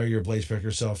 Fire your blades, protect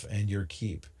yourself and your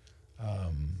keep.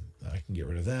 I can get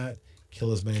rid of that.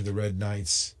 Kill as many of the red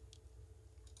knights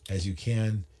as you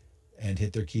can and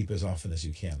hit their keep as often as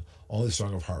you can. Only the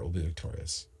strong of heart will be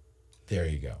victorious. There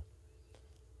you go.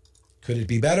 Could it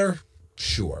be better?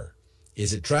 Sure.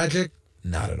 Is it tragic?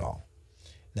 Not at all.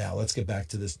 Now, let's get back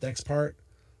to this next part.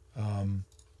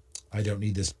 I don't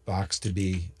need this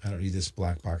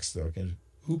black box though.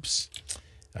 Oops.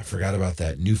 I forgot about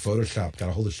that. New Photoshop. Got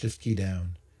to hold the shift key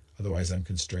down. Otherwise, I'm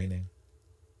constraining.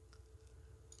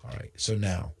 All right. So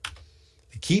now,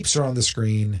 the keeps are on the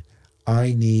screen.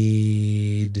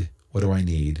 What do I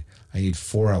need? I need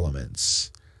 4 elements.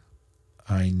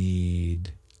 I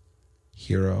need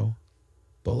hero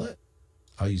bullet.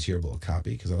 I'll use hero bullet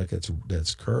copy because I like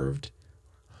that's curved.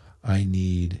 I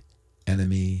need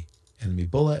enemy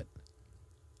bullet.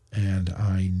 And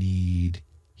I need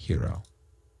hero.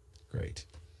 Great.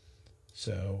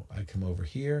 So I come over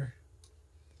here,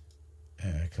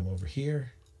 and I come over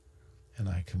here, and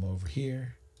I come over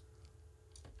here,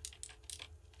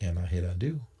 and I hit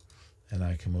undo, and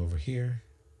I come over here.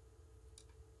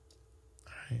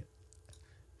 All right.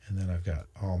 And then I've got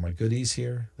all my goodies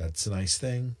here. That's a nice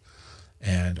thing.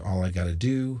 And all I got to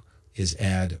do is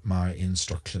add my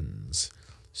instructions.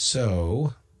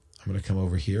 So I'm going to come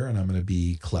over here and I'm going to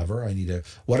be clever.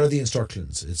 What are the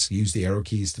instructions? It's use the arrow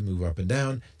keys to move up and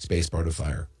down, space bar to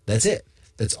fire. That's it.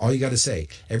 That's all you got to say.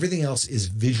 Everything else is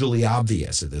visually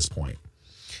obvious at this point.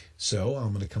 So I'm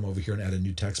going to come over here and add a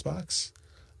new text box.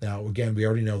 Now, again, we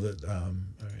already know that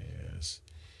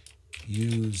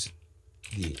use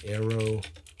the arrow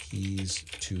keys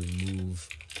to move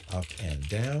up and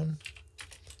down,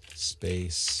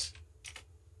 space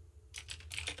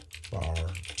bar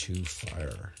to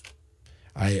fire.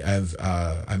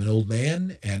 I'm an old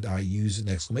man and I use an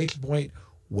exclamation point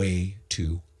way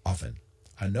too often.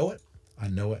 I know it.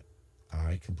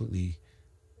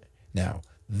 Now,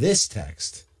 this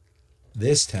text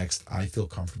I feel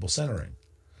comfortable centering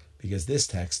because this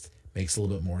text makes a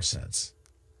little bit more sense.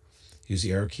 Use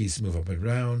the arrow keys to move up and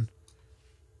down.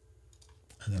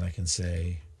 And then I can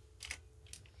say,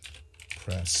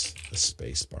 press the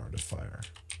space bar to fire.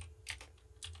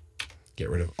 Get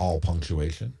rid of all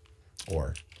punctuation.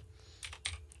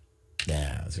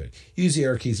 That's right. Use the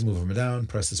arrow keys to move up and down.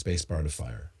 Press the space bar to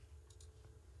fire.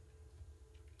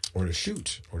 Or to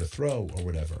shoot, or to throw, or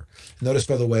whatever. Notice,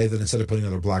 by the way, that instead of putting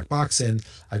another black box in,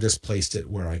 I just placed it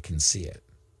where I can see it.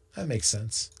 That makes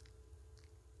sense.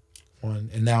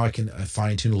 And now I can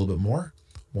fine tune a little bit more.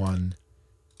 1,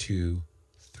 2,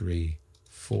 3,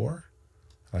 4.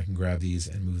 I can grab these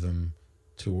and move them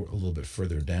to a little bit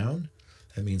further down.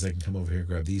 That means I can come over here,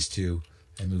 grab these two,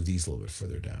 and move these a little bit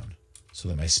further down so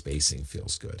that my spacing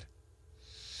feels good.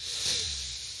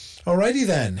 Alrighty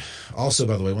then. Also,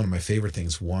 by the way, one of my favorite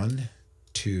things, 1,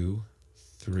 2,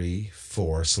 3,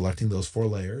 4. Selecting those 4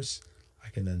 layers, I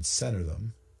can then center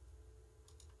them.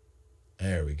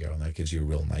 There we go. And that gives you a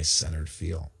real nice centered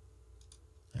feel.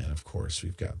 And of course,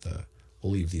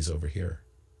 we'll leave these over here.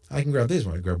 I can grab these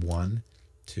one. I grab 1,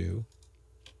 2,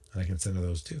 and I can center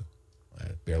those 2.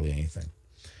 Barely anything.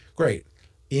 Great.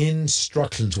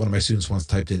 Instructions. One of my students once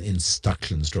typed in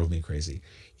instructions, drove me crazy.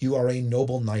 You are a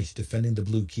noble knight defending the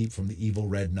blue keep from the evil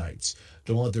red knights.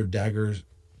 Don't let their daggers...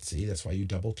 See, that's why you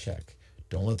double check.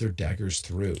 Don't let their daggers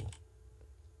through.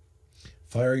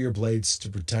 Fire your blades to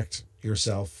protect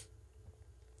yourself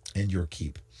and your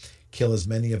keep. Kill as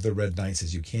many of the red knights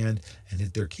as you can and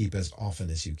hit their keep as often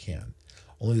as you can.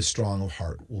 Only the strong of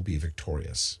heart will be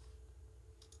victorious.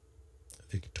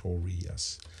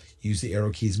 Victorious. Use the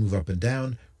arrow keys, move up and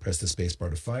down, press the space bar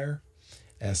to fire.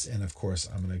 S, and of course,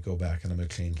 I'm going to go back and I'm going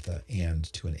to change the and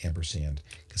to an ampersand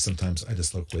because sometimes I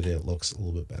just look with it. It looks a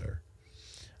little bit better.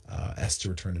 S to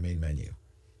return to main menu.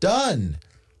 Done.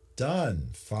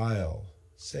 File.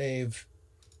 Save.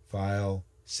 File,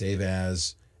 save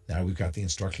as. Now we've got the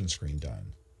instruction screen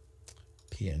done.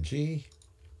 PNG,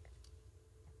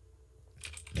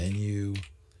 menu,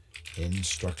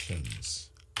 instructions.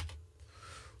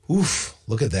 Oof,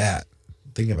 look at that.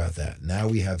 Think about that. Now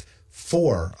we have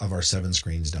 4 of our 7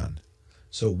 screens done.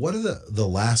 So what are the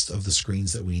last of the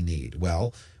screens that we need?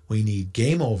 Well, we need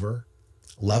game over,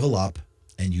 level up,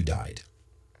 and you died.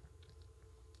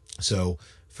 So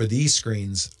for these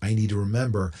screens, I need to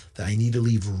remember that I need to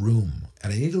leave room.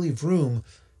 And I need to leave room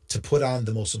to put on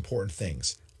the most important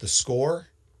things: the score,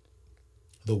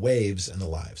 the waves, and the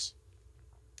lives.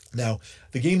 Now,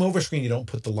 the game over screen, you don't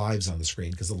put the lives on the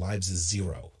screen because the lives is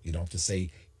 0. You don't have to say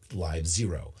live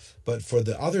 0. But for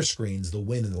the other screens, the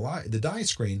win and the die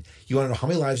screen, you want to know how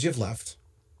many lives you have left,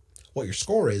 what your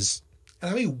score is, and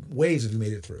how many waves have you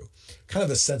made it through. Kind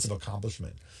of a sense of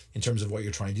accomplishment in terms of what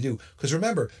you're trying to do. Because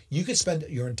remember, you could spend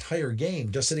your entire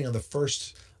game just sitting on the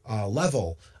first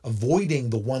level, avoiding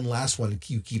the one last one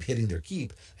you keep hitting their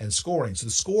keep and scoring. So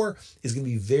the score is going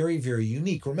to be very, very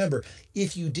unique. Remember,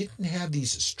 if you didn't have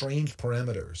these strange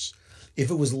parameters, if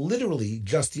it was literally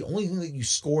just the only thing that you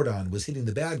scored on was hitting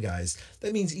the bad guys,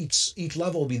 that means each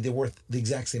level will be worth the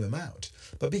exact same amount.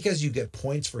 But because you get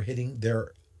points for hitting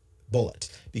their bullet,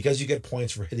 because you get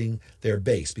points for hitting their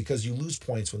base, because you lose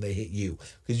points when they hit you,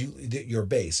 because your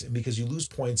base, and because you lose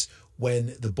points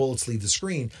when the bullets leave the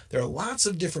screen, there are lots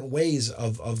of different ways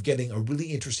of getting a really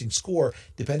interesting score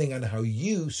depending on how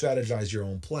you strategize your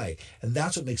own play. And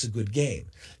that's what makes a good game.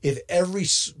 If every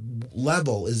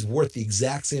level is worth the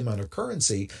exact same amount of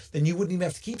currency, then you wouldn't even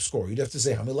have to keep score. You'd have to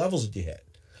say, how many levels did you hit?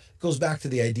 Goes back to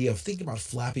the idea of thinking about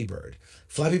Flappy Bird.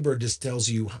 Flappy Bird just tells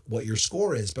you what your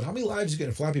score is, but how many lives you get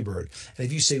in Flappy Bird? And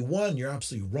if you say 1, you're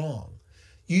absolutely wrong.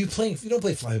 You don't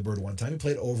play Flappy Bird one time, you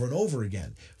play it over and over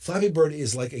again. Flappy Bird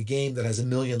is like a game that has 1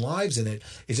 million lives in it.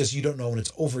 It's just you don't know when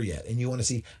it's over yet, and you want to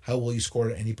see how well you score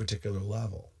at any particular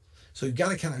level. So you've got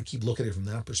to kind of keep looking at it from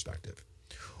that perspective.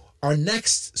 Our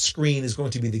next screen is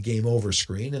going to be the game over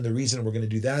screen. And the reason we're going to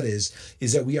do that is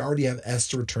that we already have S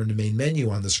to return to main menu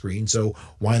on the screen. So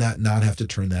why not have to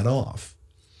turn that off?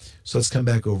 So let's come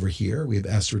back over here. We have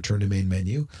S to return to main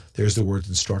menu. There's the word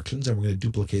instructions, and we're going to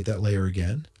duplicate that layer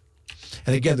again.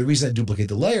 And again, the reason I duplicate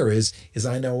the layer is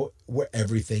I know where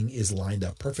everything is lined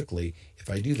up perfectly if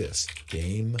I do this.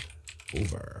 Game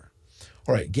over.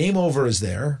 All right, game over is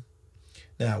there.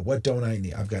 Now, what don't I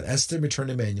need? I've got S to return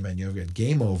to main menu. I've got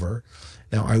game over.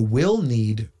 Now, I will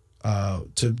need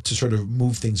to sort of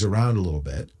move things around a little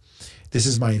bit. This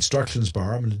is my instructions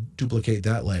bar. I'm going to duplicate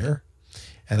that layer,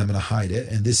 and I'm going to hide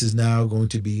it. And this is now going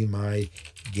to be my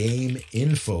game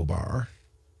info bar.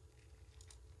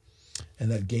 And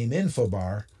that game info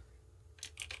bar,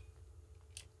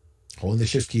 holding the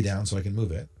shift key down so I can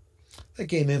move it, that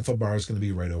game info bar is going to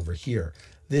be right over here.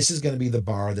 This is going to be the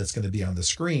bar that's going to be on the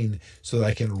screen so that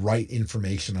I can write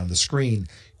information on the screen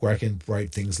where I can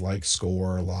write things like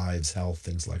score, lives, health,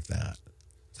 things like that.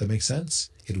 Does that make sense?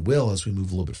 It will as we move a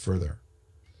little bit further.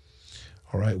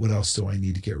 All right, what else do I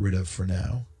need to get rid of for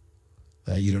now?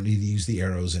 You don't need to use the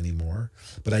arrows anymore.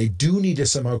 But I do need to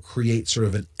somehow create sort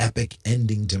of an epic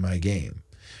ending to my game.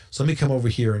 So let me come over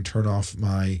here and turn off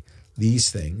these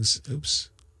things. Oops.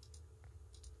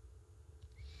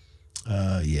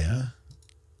 Yeah.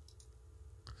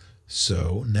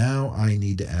 So now I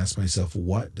need to ask myself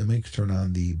let me turn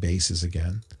on the bases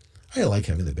again. I like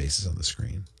having the bases on the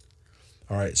screen.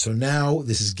 All right, so now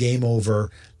this is game over.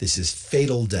 This is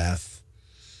fatal death.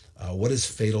 What does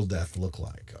fatal death look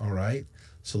like? All right,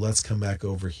 so let's come back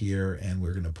over here and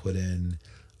we're going to put in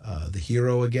the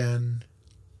hero again.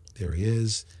 There he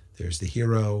is. There's the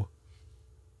hero.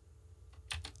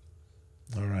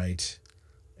 All right,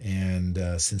 and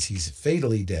since he's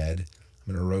fatally dead,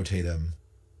 I'm going to rotate him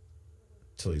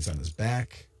until he's on his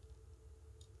back.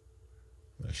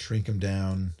 I'm going to shrink him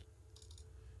down.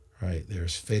 All right,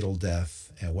 there's fatal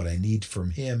death. And what I need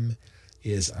from him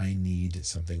is I need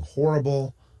something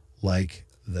horrible like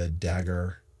the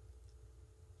dagger.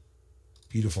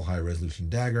 Beautiful high resolution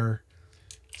dagger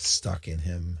stuck in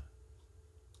him.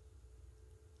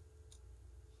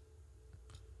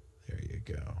 There you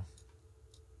go.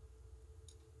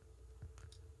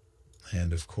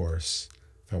 And of course,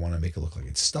 if I want to make it look like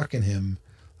it's stuck in him,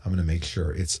 I'm going to make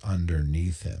sure it's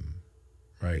underneath him.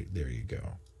 Right, there you go.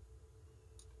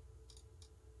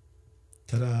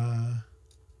 Ta-da!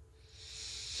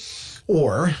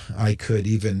 Or I could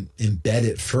even embed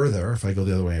it further. If I go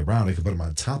the other way around, I could put him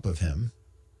on top of him.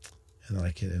 And then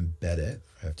I can embed it.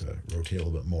 I have to rotate a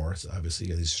little bit more. So obviously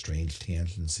you get these strange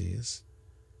tangencies.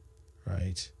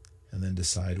 Right? And then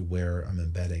decide where I'm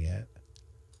embedding it.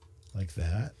 Like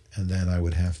that. And then I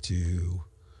would have to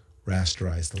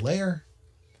rasterize the layer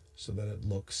so that it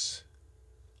looks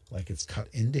like it's cut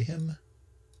into him.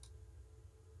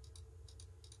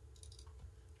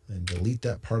 Then delete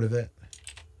that part of it,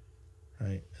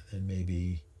 right? And then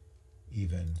maybe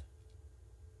even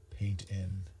paint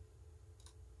in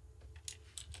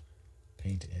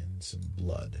some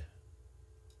blood.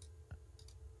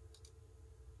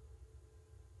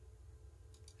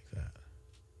 Like that.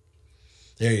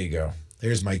 There you go.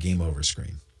 There's my game over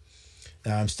screen.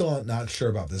 Now I'm still not sure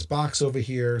about this box over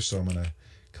here, so I'm going to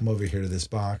come over here to this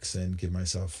box and give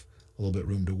myself a little bit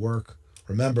room to work.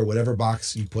 Remember, whatever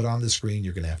box you put on the screen,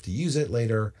 you're going to have to use it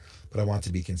later, but I want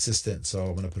to be consistent, so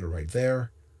I'm going to put it right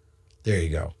there. There you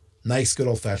go. Nice, good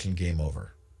old-fashioned game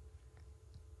over.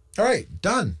 All right,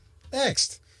 done.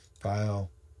 Next. File,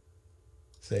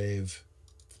 save,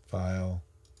 file,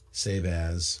 save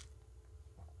as,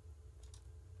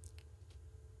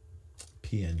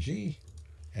 PNG.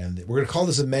 And we're going to call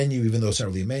this a menu, even though it's not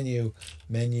really a menu.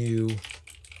 Menu,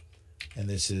 and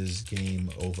this is game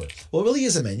over. Well, it really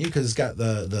is a menu because it's got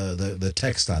the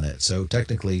text on it. So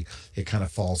technically, it kind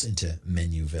of falls into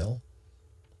Menuville.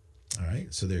 All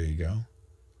right, so there you go.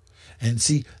 And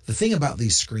see, the thing about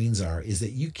these screens is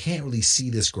that you can't really see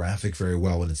this graphic very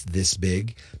well when it's this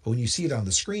big. But when you see it on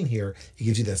the screen here, it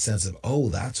gives you that sense of, oh,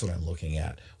 that's what I'm looking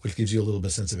at, which gives you a little bit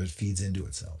of sense of it feeds into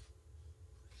itself.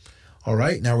 All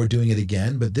right, now we're doing it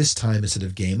again, but this time instead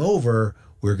of game over,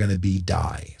 we're going to be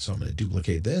die. So I'm going to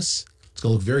duplicate this. It's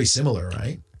going to look very similar,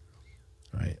 right?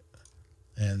 Right.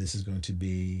 And this is going to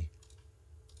be,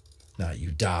 not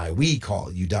you die. We call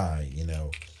it you die, you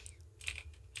know.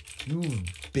 You've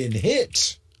been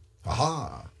hit.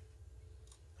 Aha.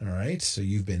 All right, so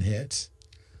you've been hit.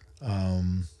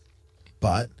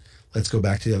 But let's go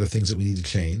back to the other things that we need to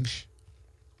change.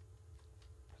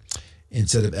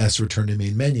 Instead of S return to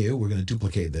main menu, we're going to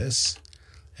duplicate this.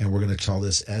 And we're going to call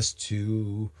this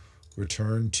S2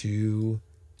 return to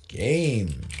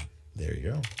game. There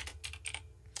you go.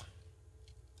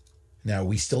 Now,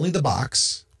 we still need the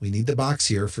box. We need the box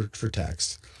here for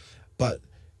text. But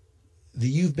the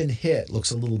you've been hit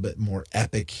looks a little bit more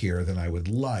epic here than I would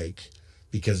like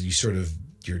because you're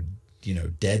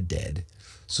dead.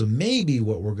 So maybe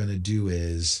what we're going to do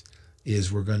is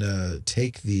we're going to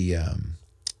take the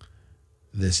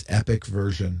this epic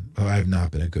version. Oh, I've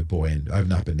not been a good boy and I've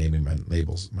not been naming my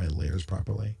layers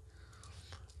properly.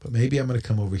 But maybe I'm going to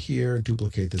come over here,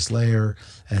 duplicate this layer,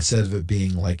 and instead of it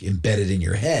being like embedded in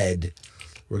your head,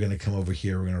 we're going to come over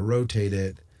here, we're going to rotate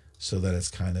it so that it's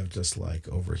kind of just like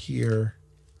over here,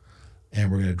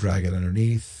 and we're going to drag it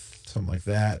underneath, something like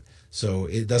that. So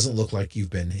it doesn't look like you've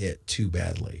been hit too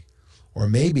badly. Or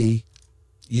maybe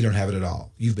you don't have it at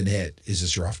all. You've been hit. It's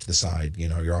just you're off to the side.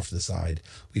 You're off to the side.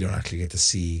 We don't actually get to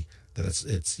see that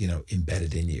it's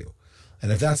embedded in you.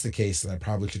 And if that's the case, then I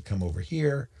probably should come over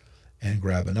here and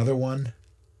grab another one,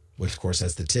 which of course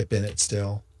has the tip in it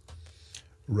still.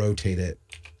 Rotate it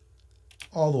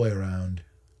all the way around.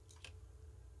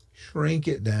 Shrink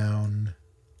it down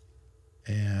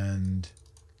and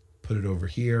put it over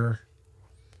here.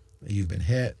 You've been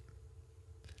hit.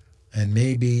 And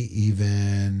maybe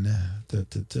even,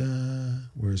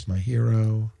 where's my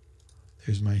hero?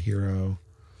 There's my hero.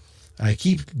 I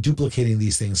keep duplicating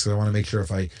these things because I want to make sure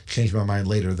if I change my mind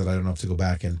later that I don't have to go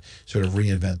back and sort of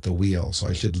reinvent the wheel. So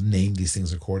I should name these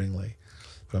things accordingly.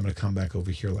 But I'm going to come back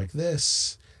over here like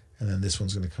this. And then this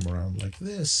one's going to come around like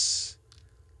this.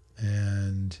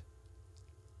 And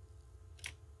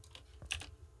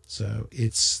so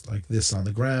it's like this on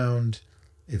the ground.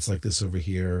 It's like this over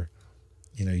here.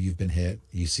 You've been hit.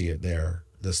 You see it there.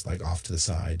 This like off to the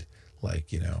side. Like,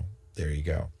 there you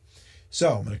go.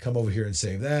 So I'm going to come over here and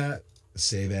save that.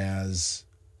 Save as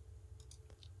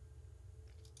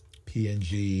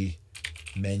PNG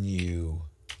menu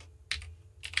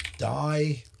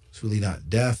die. It's really not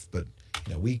death, but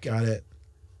we got it.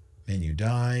 Menu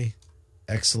die.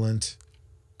 Excellent.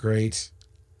 Great.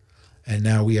 And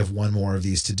now we have one more of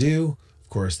these to do. Of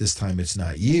course, this time it's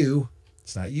not you.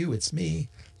 It's not you, it's me.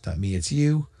 It's not me, it's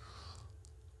you.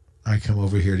 I come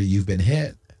over here to you've been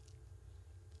hit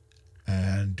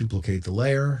and duplicate the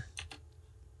layer.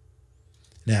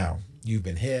 Now, you've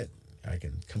been hit. I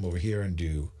can come over here and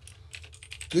do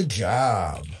good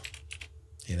job.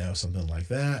 Something like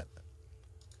that.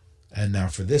 And now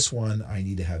for this one, I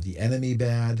need to have the enemy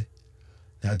bad.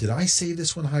 Now, did I save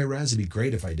this one high res? It'd be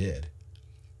great if I did.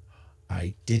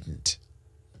 I didn't.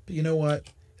 But you know what?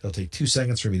 It'll take 2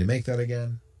 seconds for me to make that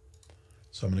again.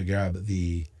 So I'm going to grab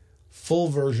the full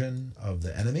version of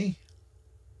the enemy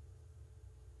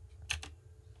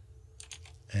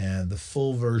and the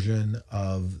full version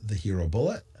of the hero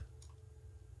bullet.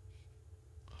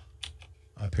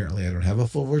 Apparently I don't have a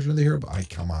full version of the hero, but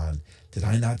come on. Did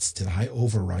I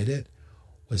overwrite it?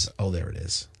 There it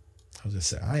is. I was going to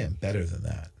say, I am better than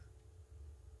that.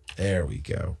 There we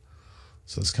go.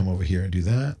 So let's come over here and do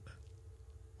that.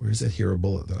 Where's that hero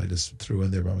bullet that I just threw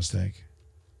in there by mistake?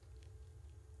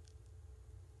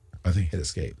 I think hit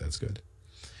escape. That's good.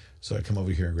 So I come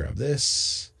over here and grab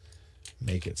this,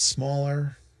 make it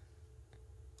smaller.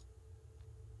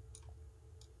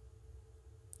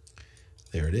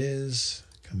 There it is.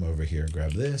 Come over here and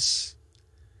grab this.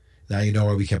 Now you know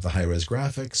where we kept the high-res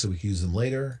graphics, so we can use them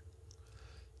later.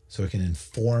 So it can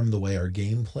inform the way our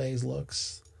gameplay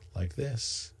looks, like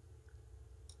this.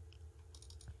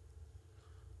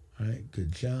 All right,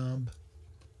 good job.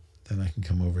 Then I can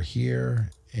come over here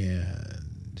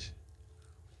and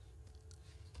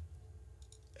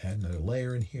add another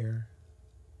layer in here.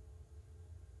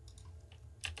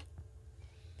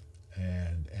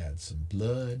 And add some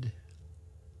blood.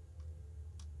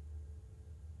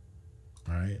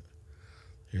 All right,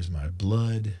 here's my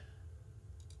blood.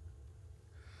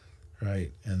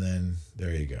 Right, and then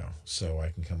there you go. So I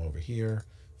can come over here,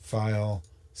 file,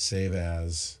 save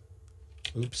as.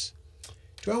 Oops.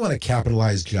 Do I want to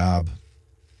capitalize job?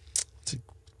 It's a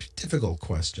difficult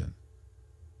question.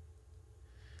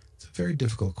 It's a very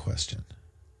difficult question.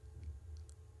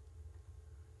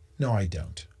 No, I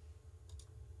don't.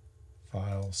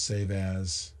 File, save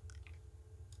as,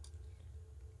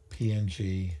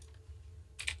 PNG,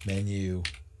 menu,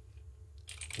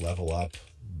 level up,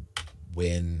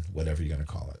 win, whatever you're going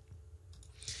to call it.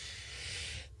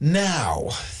 Now,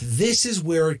 this is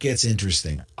where it gets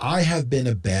interesting. I have been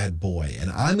a bad boy,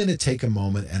 and I'm going to take a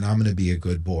moment, and I'm going to be a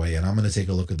good boy, and I'm going to take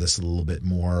a look at this a little bit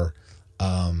more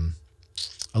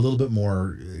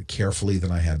carefully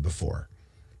than I had before.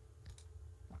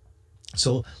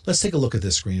 So let's take a look at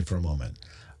this screen for a moment.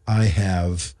 I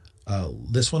have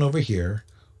this one over here,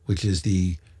 which is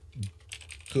the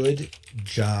Good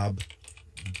Job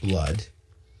Blood.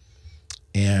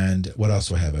 And what else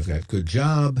do I have? I've got Good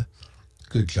Job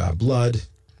Blood.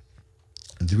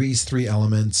 These three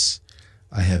elements.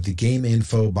 I have the game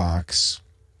info box.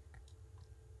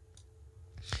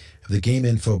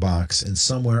 And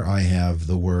somewhere I have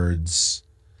the words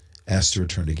S to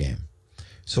return to game.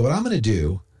 So what I'm going to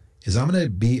do is I'm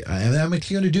actually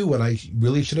going to do what I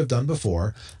really should have done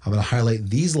before. I'm going to highlight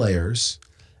these layers,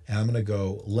 and I'm going to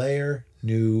go layer,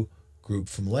 new, group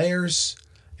from layers,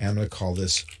 and I'm going to call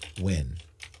this win.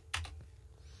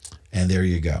 And there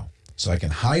you go. So I can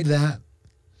hide that,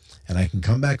 and I can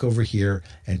come back over here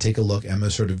and take a look. I'm going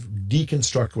to sort of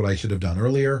deconstruct what I should have done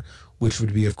earlier, which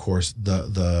would be, of course,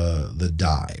 the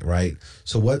die, right?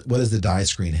 So what does the die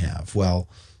screen have? Well,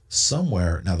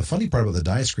 somewhere, now the funny part about the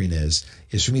die screen is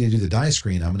for me to do the die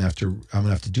screen, I'm gonna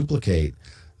have to duplicate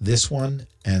this one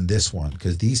and this one,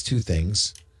 because these two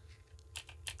things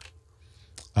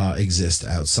exist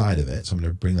outside of it. So I'm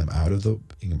going to bring them out of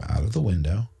the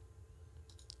window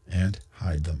and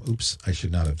hide them. Oops, I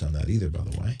should not have done that either, by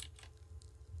the way.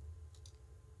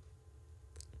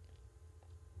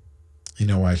 You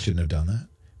know why I shouldn't have done that?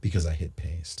 Because I hit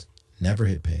paste. Never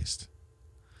hit paste.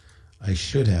 I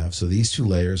should have. So these two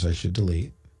layers I should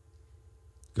delete.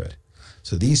 Good.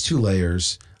 So these two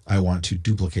layers, I want to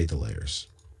duplicate the layers.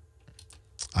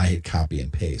 I hit copy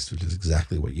and paste, which is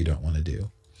exactly what you don't want to do.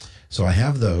 So I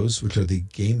have those, which are the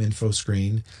game info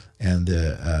screen and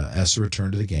the S to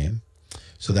return to the game.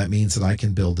 So that means that I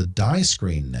can build a die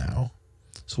screen now.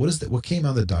 So what came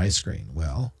out of the die screen?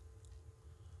 Well,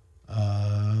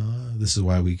 this is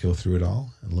why we go through it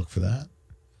all and look for that.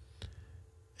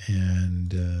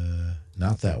 And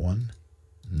not that one,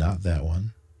 not that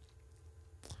one,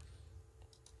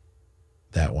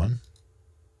 that one.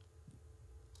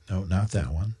 No, not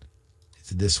that one.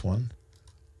 It's this one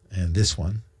and this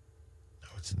one. No,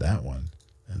 it's that one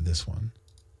and this one.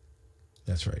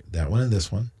 That's right, that one and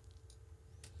this one.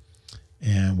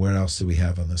 And where else do we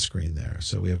have on the screen there?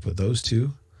 So we have put those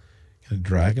two, and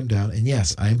drag them down. And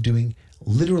yes, I'm doing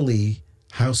literally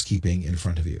housekeeping in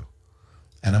front of you.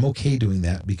 And I'm okay doing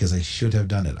that because I should have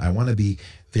done it. I want to be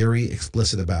very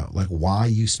explicit about like why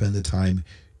you spend the time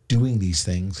doing these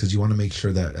things, because you want to make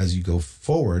sure that as you go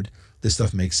forward, this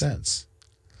stuff makes sense.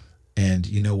 And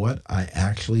you know what? I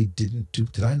actually didn't do.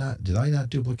 Did I not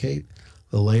duplicate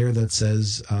the layer that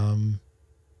says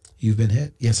you've been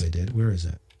hit? Yes, I did. Where is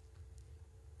it?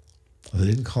 Well, I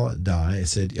didn't call it die. I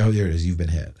said, oh, there it is. You've been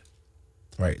hit.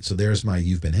 Right. So there's my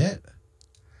you've been hit.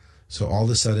 So all of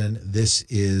a sudden, this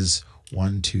is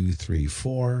 1, 2, 3,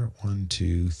 4. 1,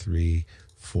 2, 3,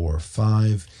 4,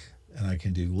 5. And I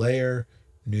can do layer,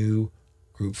 new,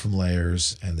 group from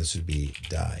layers, and this would be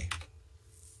die.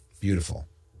 Beautiful.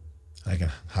 I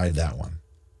can hide that one.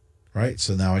 right?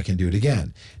 So now I can do it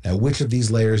again. Now, which of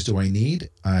these layers do I need?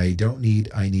 I need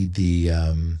the,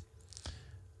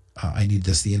 I need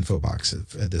the info box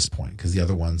at this point because the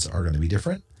other ones are going to be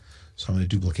different. So I'm going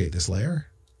to duplicate this layer.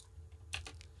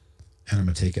 And I'm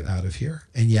going to take it out of here.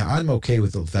 And yeah, I'm okay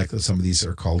with the fact that some of these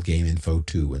are called Game Info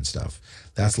 2 and stuff.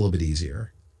 That's a little bit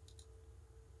easier.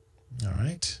 All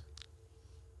right.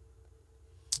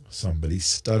 Somebody's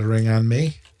stuttering on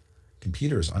me.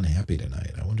 Computer is unhappy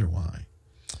tonight. I wonder why.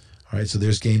 All right, so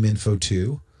there's Game Info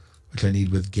 2, which I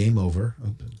need with Game Over.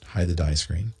 Oh, hide the die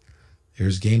screen.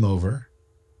 Here's Game Over.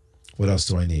 What else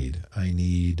do I need? I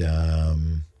need,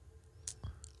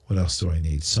 what else do I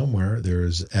need? Somewhere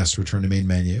there's S, return to main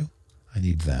menu. I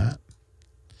need that.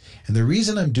 And the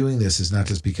reason I'm doing this is not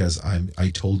just because I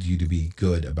told you to be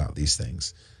good about these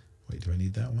things. Wait, do I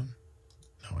need that one?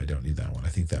 No, I don't need that one. I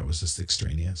think that was just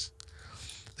extraneous.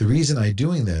 The reason I'm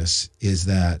doing this is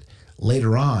that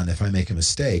later on, if I make a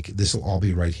mistake, this will all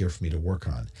be right here for me to work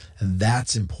on. And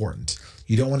that's important.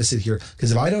 You don't want to sit here,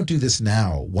 because if I don't do this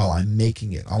now while I'm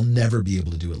making it, I'll never be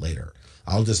able to do it later.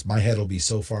 My head will be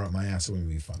so far up my ass, it won't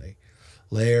be funny.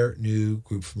 Layer, new,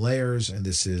 group from layers, and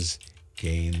this is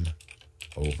Game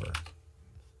Over.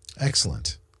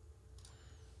 Excellent.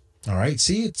 All right,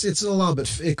 see, it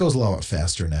goes a lot bit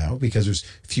faster now because there's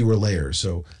fewer layers.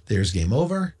 So there's Game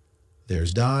Over,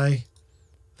 there's die,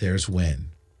 there's win.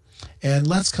 And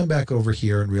let's come back over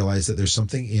here and realize that there's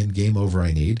something in Game Over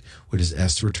I need, which is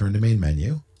S to return to main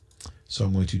menu. So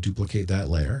I'm going to duplicate that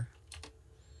layer,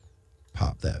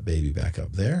 pop that baby back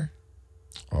up there,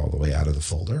 all the way out of the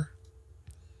folder.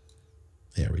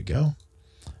 There we go.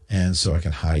 And so I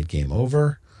can hide Game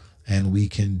Over, and we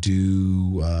can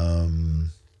do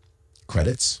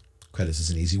credits. Credits is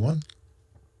an easy one,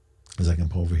 because I can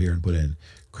pull over here and put in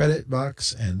credit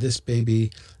box and this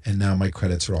baby, and now my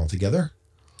credits are all together.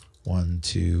 1,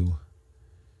 2,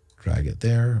 drag it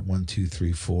there. 1, 2,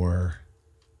 3, 4.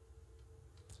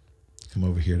 Come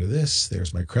over here to this.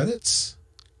 There's my credits.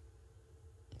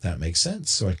 That makes sense.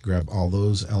 So I can grab all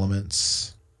those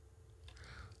elements.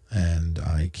 And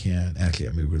I can, actually,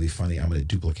 I'm going to be really funny. I'm going to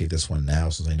duplicate this one now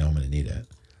since I know I'm going to need it.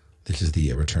 This is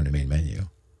the return to main menu.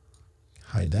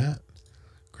 Hide that.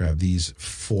 Grab these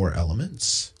 4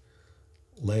 elements.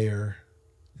 Layer,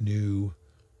 new,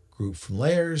 group from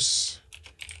layers,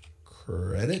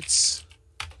 credits.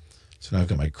 So now I've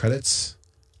got my credits.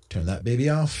 Turn that baby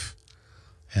off.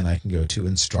 And I can go to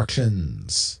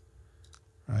instructions.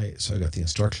 All right, so I got the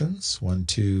instructions. 1,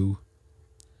 2.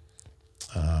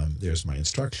 There's my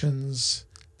instructions.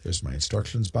 There's my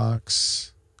instructions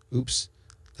box. Oops,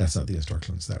 that's not the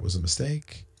instructions. That was a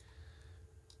mistake.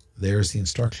 There's the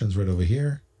instructions right over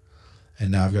here. And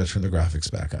now I've got to turn the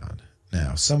graphics back on.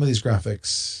 Now, some of these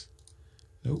graphics,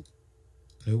 nope.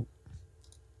 All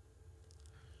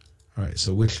right,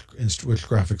 so which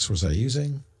graphics was I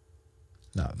using?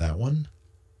 Not that one.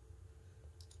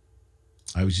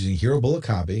 I was using Hero Bullet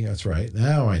Copy. That's right.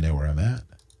 Now I know where I'm at.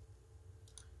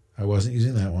 I wasn't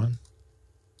using that one.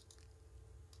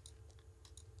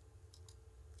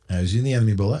 I was using the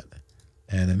enemy bullet.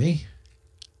 Enemy.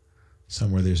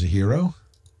 Somewhere there's a hero.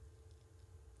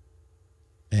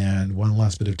 And one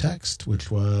last bit of text,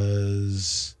 which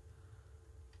was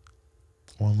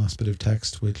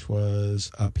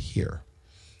up here.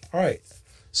 All right.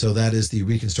 So that is the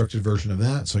reconstructed version of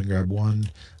that. So I can grab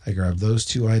one. I grab those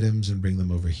 2 items and bring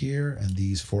them over here, and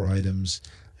these 4 items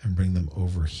and bring them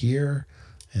over here,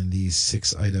 and these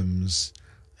 6 items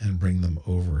and bring them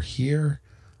over here.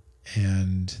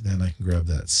 And then I can grab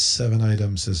that 7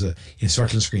 items. As a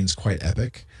instruction screen is quite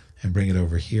epic, and bring it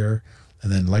over here.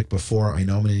 And then like before, I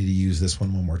know I'm going to need to use this one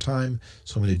more time.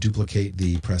 So I'm going to duplicate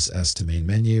the press S to main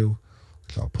menu,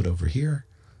 which I'll put over here.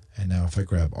 And now if I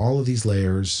grab all of these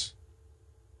layers,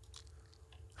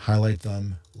 highlight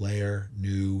them, layer,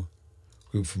 new,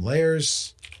 group from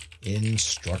layers,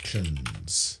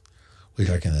 instructions, which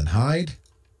I can then hide.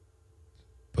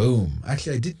 Boom.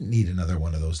 Actually, I didn't need another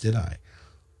one of those, did I?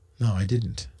 No, I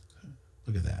didn't.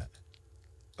 Look at that.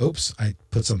 Oops, I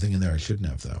put something in there I shouldn't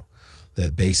have, though.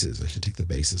 The bases. I should take the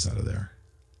bases out of there.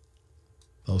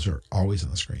 Those are always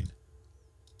on the screen.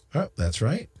 Oh, that's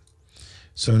right.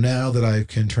 So now that I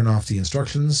can turn off the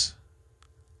instructions,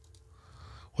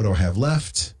 what do I have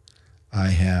left? I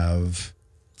have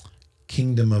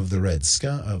Kingdom of the Red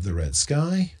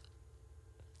Sky,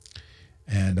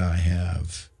 and I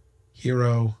have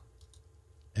Hero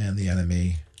and the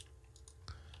enemy.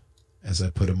 As I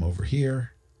put them over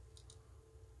here,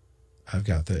 I've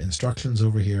got the instructions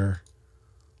over here.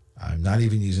 I'm not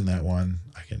even using that one.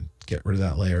 I can get rid of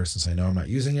that layer since I know I'm not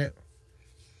using it.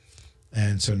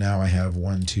 And so now I have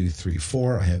 1, 2, 3,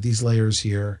 4. I have these layers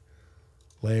here.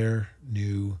 layer,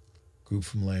 new, group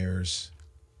from layers,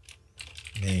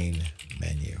 main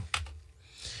menu.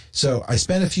 So I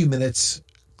spent a few minutes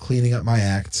cleaning up my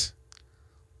act.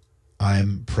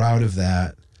 I'm proud of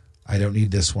that. I don't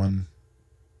need this one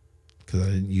because I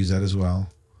didn't use that as well.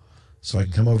 So I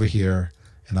can come over here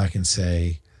and I can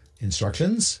say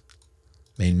instructions,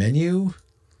 main menu,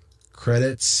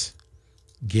 credits,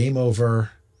 game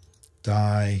over,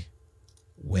 die,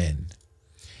 win.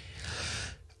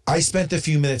 I spent a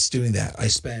few minutes doing that. I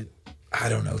spent, I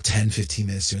don't know, 10, 15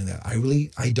 minutes doing that.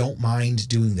 I don't mind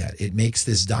doing that. It makes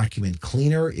this document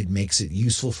cleaner. It makes it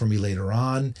useful for me later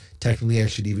on. Technically, I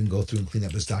should even go through and clean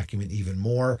up this document even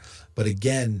more. But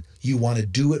again, you want to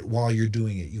do it while you're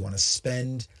doing it. You want to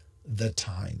spend the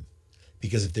time.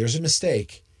 Because if there's a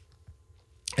mistake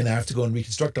and I have to go and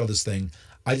reconstruct all this thing,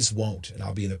 I just won't, and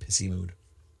I'll be in a pissy mood.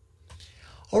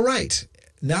 All right,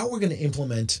 now we're going to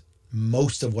implement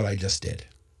most of what I just did.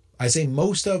 I say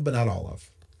most of, but not all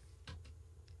of.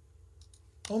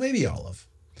 Oh, maybe all of.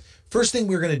 First thing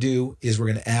we're going to do is we're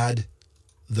going to add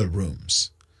the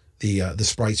rooms, the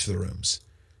sprites for the rooms.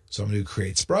 So I'm going to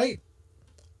create sprite.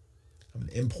 I'm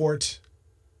going to import.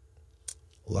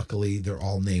 Luckily, they're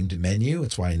all named menu.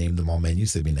 That's why I named them all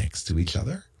menus. They'd be next to each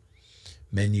other.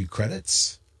 Menu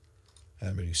credits. And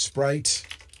I'm going to do sprite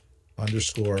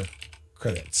underscore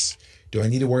credits. Do I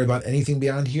need to worry about anything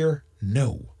beyond here?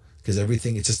 No, because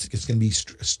everything, it's going to be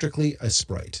strictly a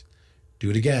sprite. Do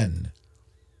it again.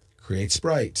 Create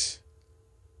sprite.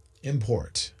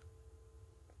 Import.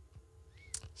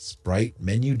 Sprite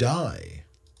menu die.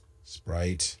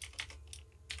 Sprite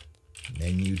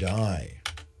menu die.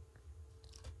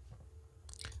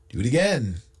 Do it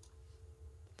again.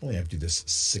 Only have to do this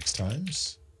 6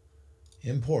 times.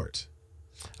 Import.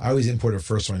 I always import it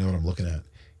first so I know what I'm looking at.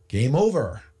 Game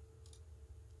over.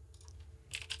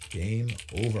 Game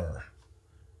over.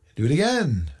 Do it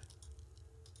again.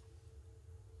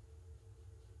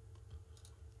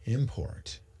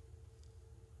 Import.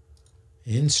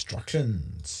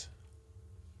 Instructions.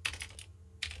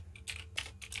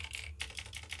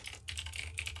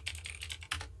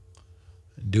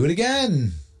 Do it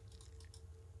again.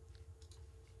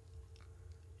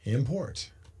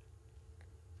 Import.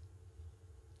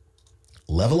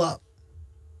 Level up.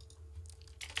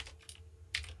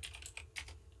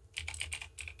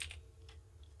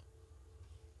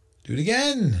 Do it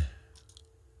again.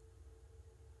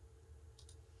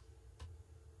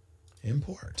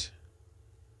 Import.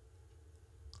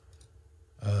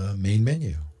 Main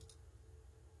menu.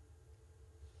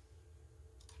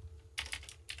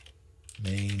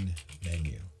 Main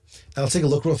menu. Now let's take a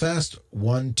look real fast.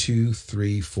 1, 2,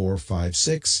 3, 4, 5,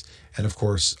 6. And of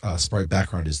course, sprite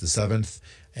background is the 7th,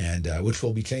 and which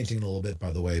we'll be changing a little bit,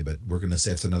 by the way, but we're going to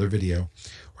save it to another video.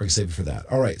 We're going to save it for that.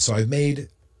 All right, so I've made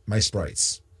my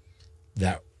sprites.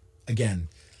 That, again,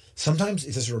 sometimes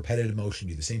it's just a repetitive motion.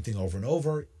 You do the same thing over and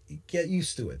over. You get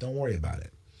used to it. Don't worry about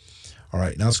it. All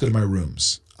right, now let's go to my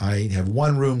rooms. I have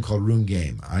one room called room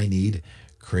game. I need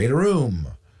create a room.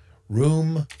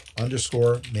 Room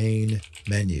underscore main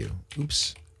menu.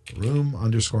 Oops. Room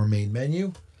underscore main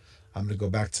menu. I'm going to go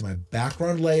back to my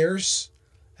background layers.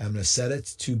 I'm going to set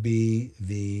it to be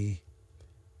the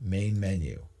main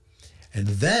menu. And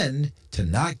then, to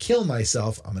not kill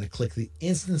myself, I'm going to click the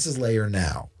instances layer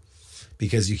now,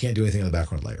 because you can't do anything on the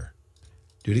background layer.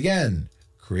 Do it again.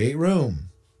 Create room.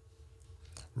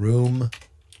 Room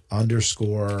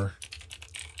underscore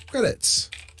credits.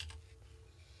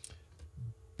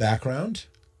 Background.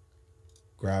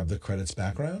 Grab the credits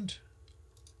background.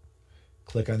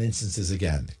 Click on instances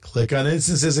again. Click on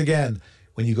instances again.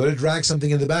 When you go to drag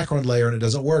something in the background layer and it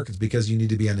doesn't work, it's because you need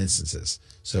to be on instances.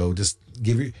 So just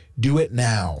do it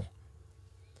now.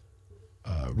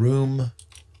 Room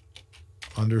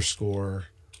underscore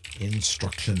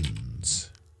instructions.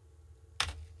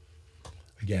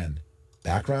 Again,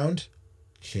 background,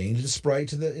 change the sprite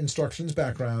to the instructions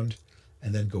background,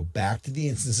 and then go back to the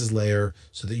instances layer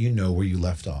so that you know where you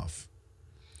left off.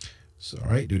 So,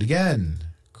 all right, do it again.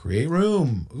 Create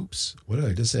room. Oops, what did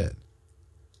I just hit?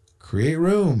 Create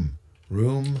room.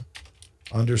 Room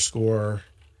underscore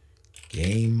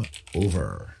game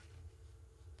over.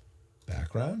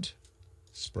 Background,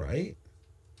 sprite,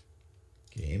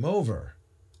 game over.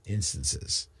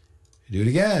 Instances. Do it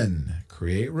again.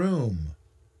 Create room.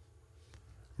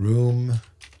 Room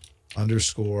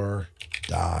underscore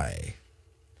die.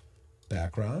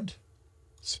 Background,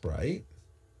 sprite.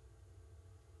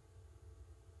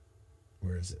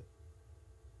 Where is it?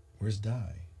 Where's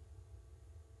die?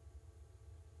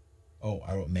 Oh,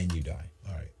 I wrote menu die.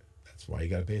 All right. That's why you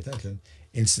got to pay attention.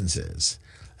 Instances.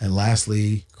 And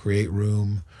lastly, create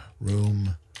room,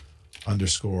 room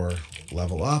underscore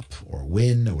level up or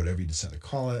win or whatever you decide to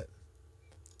call it.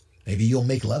 Maybe you'll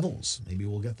make levels. Maybe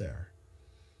we'll get there.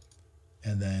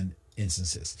 And then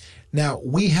instances. Now,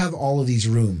 we have all of these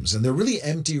rooms, and they're really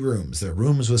empty rooms. They're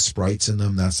rooms with sprites in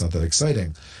them. That's not that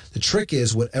exciting. The trick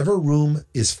is whatever room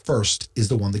is first is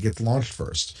the one that gets launched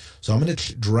first. So I'm going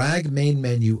to drag main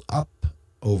menu up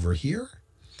over here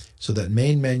so that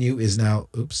main menu is now,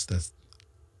 oops,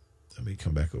 let me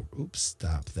come back over. Oops,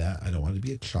 stop that. I don't want to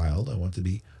be a child. I want to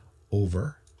be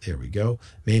over. There we go.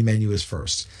 Main menu is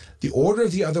first. The order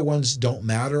of the other ones don't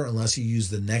matter unless you use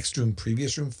the next room,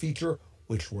 previous room feature,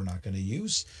 which we're not going to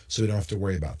use, so we don't have to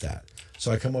worry about that.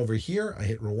 So I come over here, I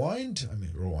hit rewind.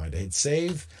 I hit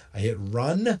save. I hit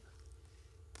run.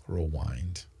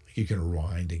 Rewind. You can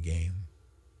rewind a game.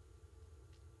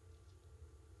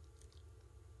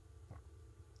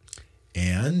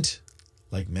 And,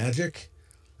 like magic,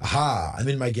 aha, I'm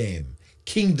in my game.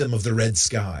 Kingdom of the Red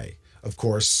Sky. Of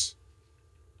course,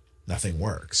 nothing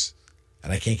works.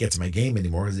 And I can't get to my game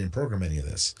anymore because I didn't program any of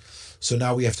this. So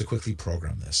now we have to quickly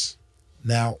program this.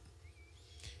 Now,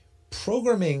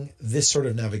 programming this sort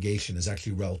of navigation is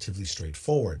actually relatively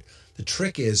straightforward. The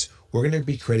trick is we're going to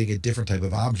be creating a different type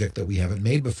of object that we haven't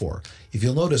made before. If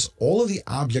you'll notice, all of the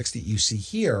objects that you see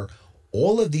here,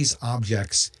 all of these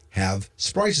objects have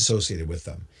sprites associated with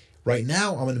them. Right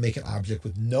now, I'm going to make an object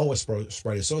with no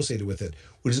sprite associated with it,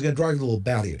 which is going to drive you a little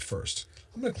batty at first.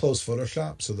 I'm going to close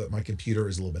Photoshop so that my computer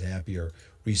is a little bit happier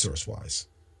resource-wise.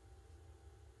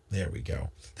 There we go.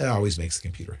 That always makes the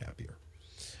computer happier.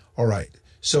 All right.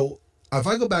 So if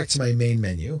I go back to my main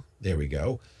menu, there we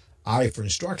go. I for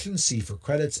instructions, C for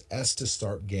credits, S to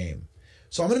start game.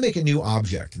 So I'm going to make a new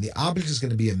object, and the object is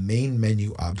going to be a main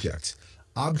menu object.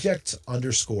 Object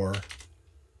underscore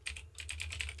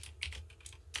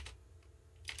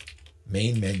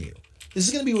main menu. This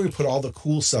is going to be where we put all the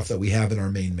cool stuff that we have in our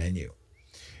main menu.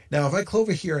 Now, if I go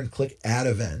over here and click add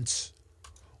event,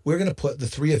 we're going to put the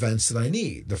 3 events that I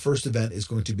need. The first event is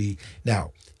going to be,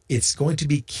 now, it's going to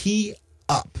be key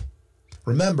up.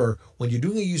 Remember, when you're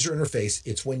doing a user interface,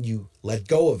 it's when you let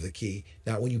go of the key,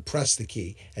 not when you press the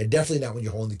key, and definitely not when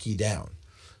you're holding the key down.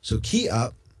 So key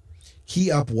up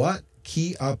what?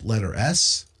 Key up letter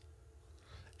S.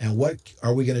 And what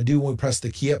are we going to do when we press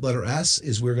the key up letter S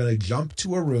is we're going to jump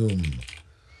to a room.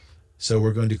 So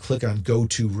we're going to click on go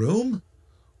to room.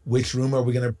 Which room are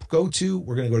we going to go to?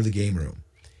 We're going to go to the game room.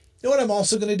 You know what I'm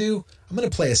also going to do? I'm going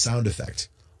to play a sound effect.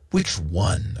 Which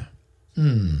one?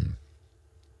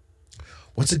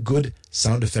 What's a good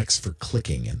sound effects for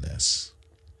clicking in this?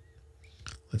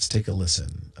 Let's take a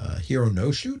listen. Hero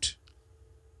no shoot.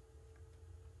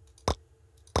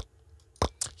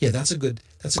 Yeah, that's a good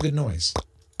noise.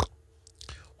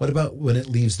 What about when it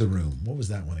leaves the room? What was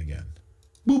that one again?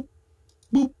 Boop,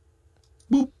 boop,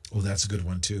 boop. Oh, that's a good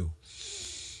one too.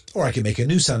 Or I can make a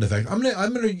new sound effect. I'm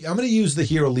gonna use the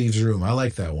hero leaves room. I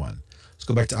like that one. Let's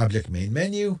go back to object main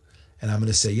menu, and I'm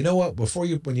gonna say, you know what?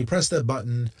 When you press that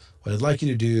button, what I'd like you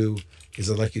to do is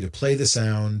I'd like you to play the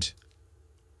sound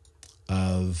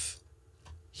of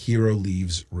hero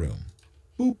leaves room.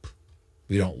 Boop.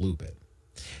 We don't loop it.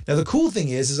 Now the cool thing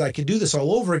is I can do this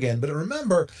all over again. But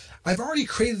remember, I've already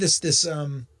created this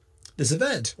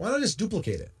event. Why don't I just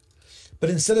duplicate it? But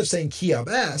instead of saying key up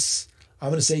S, I'm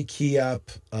going to say key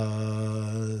up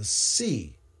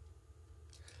C,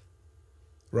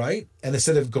 right? And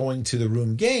instead of going to the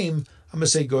room game, I'm going to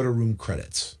say go to room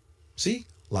credits. See?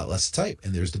 A lot less type.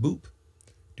 And there's the boop.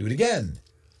 Do it again.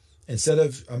 I'm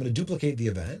going to duplicate the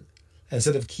event.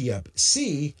 Instead of key up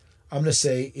C, I'm going to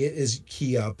say it is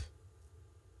key up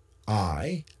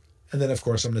I. And then, of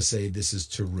course, I'm going to say this is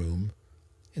to room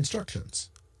instructions.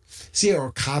 See how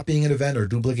copying an event or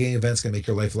duplicating events can make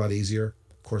your life a lot easier?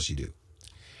 Of course you do.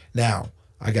 Now,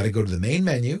 I got to go to the main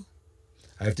menu.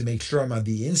 I have to make sure I'm on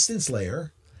the instance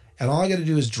layer. And all I got to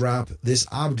do is drop this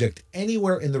object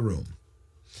anywhere in the room.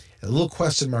 And the little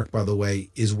question mark, by the way,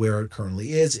 is where it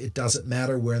currently is. It doesn't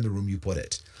matter where in the room you put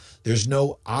it. There's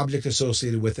no object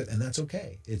associated with it, and that's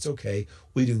okay. It's okay.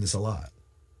 We do this a lot.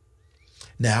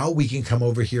 Now we can come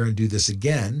over here and do this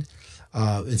again.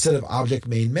 Instead of object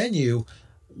main menu,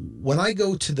 when I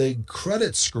go to the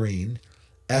credit screen,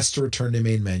 S to return to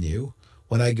main menu.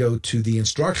 When I go to the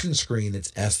instruction screen,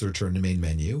 it's S to return to main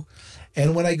menu.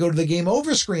 And when I go to the game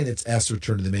over screen, it's S to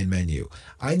return to the main menu.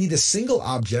 I need a single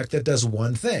object that does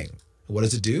one thing. What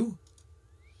does it do?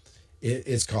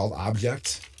 It's called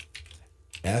object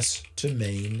S to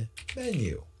main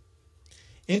menu.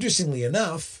 Interestingly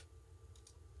enough,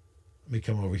 let me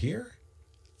come over here.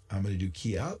 I'm going to do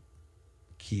key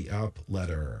up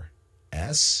letter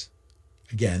S.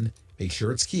 Again, make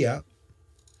sure it's key up.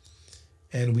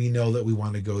 And we know that we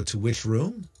want to go to which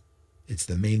room? It's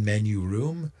the main menu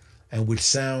room. And which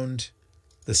sound?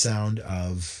 The sound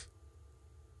of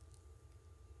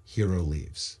hero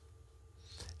leaves.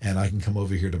 And I can come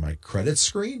over here to my credits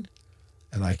screen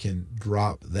and I can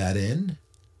drop that in,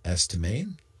 S to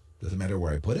main. Doesn't matter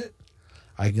where I put it.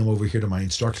 I can come over here to my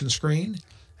instruction screen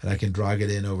and I can drag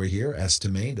it in over here, S to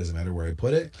main, doesn't matter where I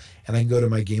put it. And I can go to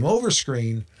my game over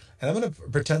screen and I'm going to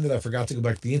pretend that I forgot to go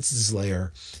back to the instances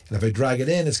layer. And if I drag it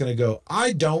in, it's going to go,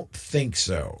 I don't think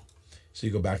so. So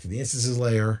you go back to the instances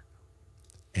layer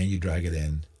and you drag it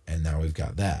in, and now we've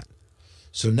got that.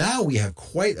 So now we have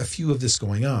quite a few of this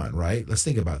going on, right? Let's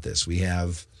think about this. We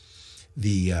have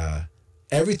the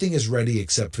everything is ready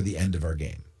except for the end of our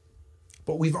game.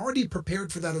 But we've already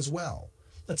prepared for that as well.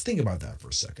 Let's think about that for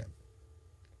a second.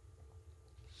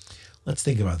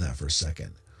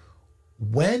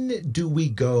 When do we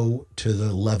go to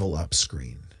the level up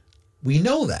screen? We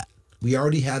know that. We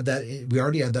already had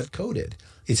that coded.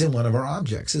 It's in one of our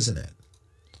objects, isn't it?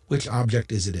 Which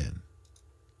object is it in?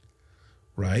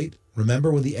 Right?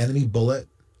 Remember when the enemy bullet,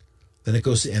 then it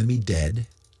goes to enemy dead,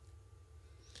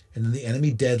 and then the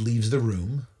enemy dead leaves the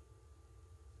room,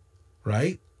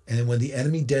 right? And then when the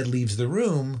enemy dead leaves the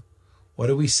room, what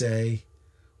do we say?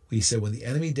 We say when the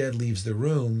enemy dead leaves the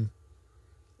room,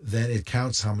 then it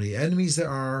counts how many enemies there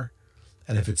are,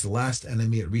 and if it's the last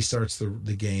enemy, it restarts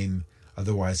the game,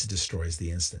 otherwise it destroys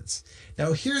the instance.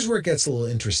 Now here's where it gets a little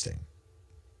interesting.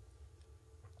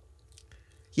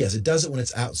 Yes, it does it when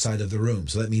it's outside of the room.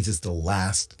 So that means it's the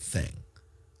last thing.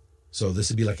 So this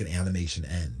would be like an animation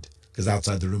end, because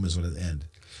outside the room is when it ends.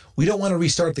 We don't want to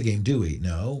restart the game, do we?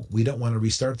 No, we don't want to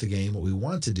restart the game. What we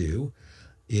want to do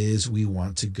is we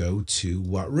want to go to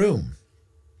what room?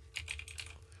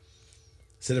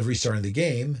 Instead of restarting the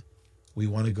game, we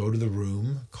want to go to the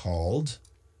room called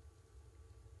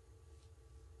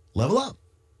Level Up.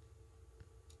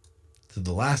 So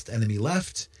the last enemy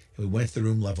left, and we went to the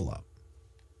room Level Up.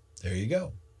 There you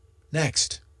go.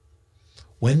 Next,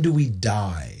 when do we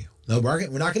die? No, we're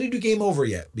not going to do game over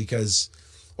yet, because,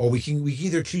 or we can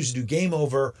either choose to do game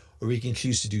over or we can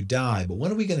choose to do die. But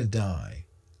when are we going to die?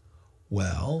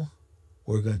 Well,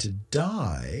 we're going to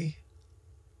die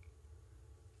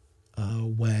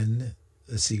when,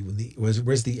 let's see,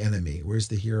 where's the enemy? Where's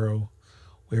the hero?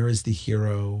 Where is the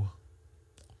hero?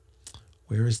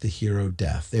 Where is the hero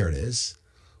death? There it is.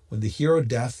 When the hero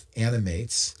death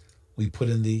animates, we put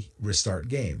in the restart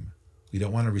game. We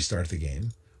don't want to restart the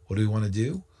game. What do we want to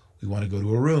do? We want to go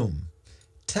to a room.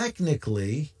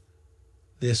 Technically,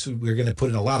 we're going to put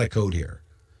in a lot of code here.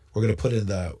 We're going to put in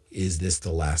is this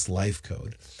the last life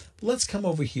code? But let's come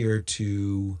over here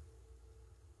to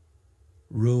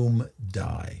room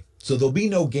die. So there'll be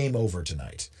no game over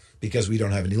tonight because we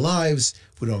don't have any lives.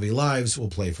 If we don't have any lives, we'll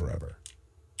play forever.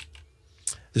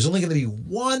 There's only going to be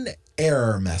one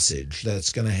error message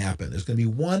that's going to happen. There's going to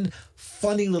be one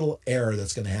funny little error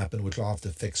that's going to happen, which I'll have to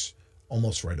fix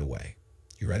almost right away.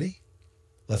 You ready?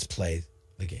 Let's play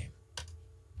the game.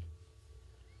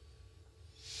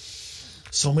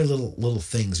 So many little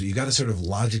things, but you got to sort of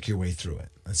logic your way through it.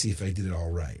 Let's see if I did it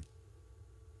all right.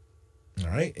 All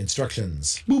right,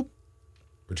 instructions. Boop.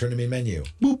 Return to main menu.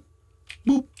 Boop.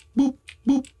 Boop. Boop.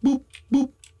 Boop. Boop.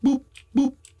 Boop. Boop.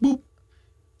 Boop. Boop.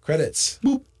 Credits.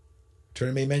 Boop. Turn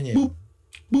to main menu. Boop.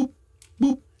 Boop.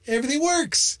 Boop. Everything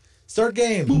works. Start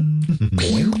game. Boop.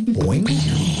 Boing.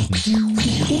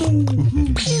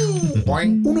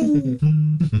 Boing. Boing.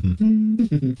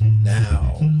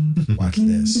 Now, watch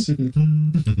this.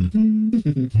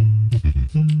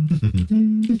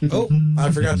 Oh,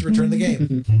 I forgot to return the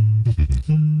game.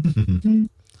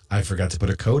 I forgot to put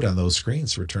a code on those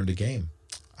screens to return to game.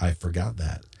 I forgot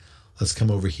that. Let's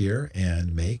come over here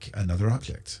and make another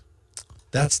object.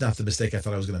 That's not the mistake I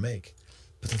thought I was going to make,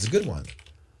 but that's a good one.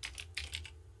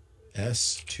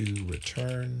 S to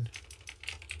return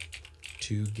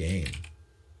to game.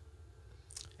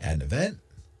 Add an event.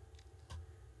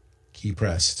 Key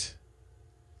pressed.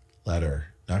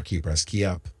 Letter, not key pressed, key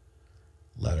up.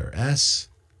 Letter S.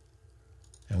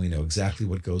 And we know exactly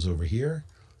what goes over here.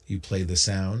 You play the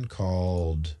sound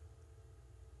called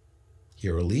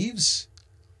Hero Leaves.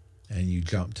 And you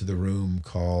jump to the room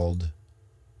called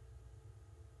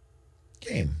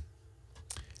Game.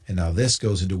 And now this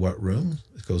goes into what room?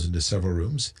 It goes into several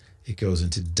rooms. It goes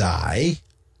into Die.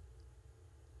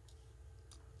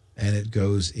 And it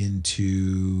goes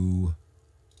into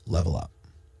Level Up.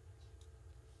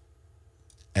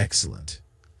 Excellent.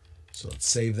 So let's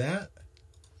save that.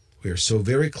 We are so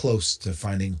very close to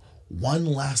finding one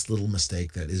last little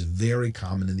mistake that is very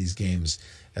common in these games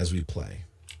as we play.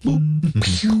 So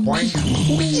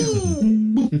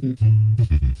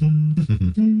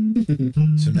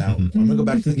now I'm going to go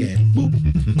back to the game.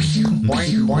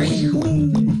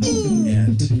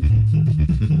 And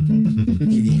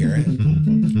can you hear it?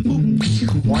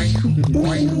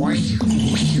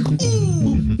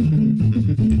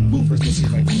 First, let's see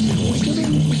if I can hear it.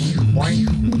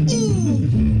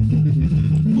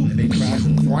 And they crash.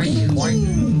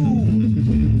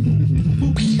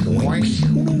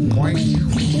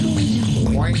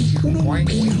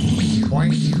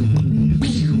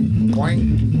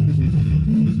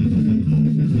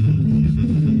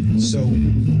 So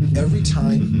every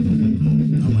time,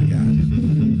 oh my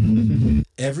God,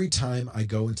 every time I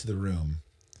go into the room,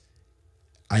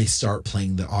 I start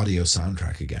playing the audio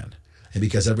soundtrack again. And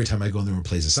because every time I go in the room and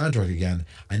plays the soundtrack again,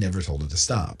 I never told it to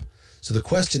stop. So the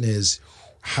question is,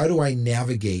 how do I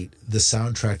navigate the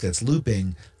soundtrack that's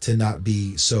looping to not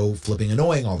be so flipping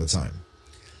annoying all the time?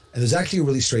 And there's actually a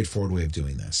really straightforward way of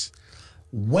doing this.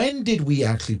 When did we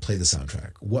actually play the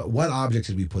soundtrack? What object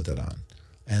did we put that on?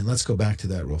 And let's go back to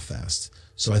that real fast.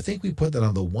 So I think we put that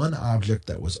on the one object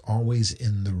that was always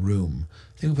in the room.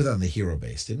 I think we put that on the hero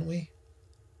base, didn't we?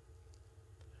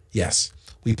 Yes,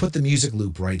 we put the music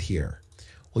loop right here.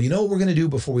 Well, you know what we're going to do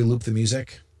before we loop the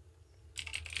music?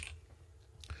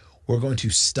 We're going to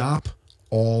stop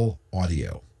all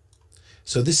audio.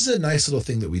 So this is a nice little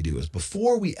thing that we do is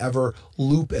before we ever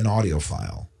loop an audio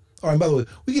file, oh, and by the way,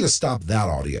 we get to stop that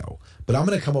audio, but I'm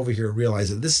going to come over here and realize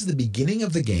that this is the beginning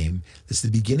of the game. This is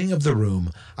the beginning of the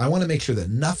room. I want to make sure that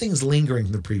nothing's lingering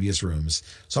from the previous rooms.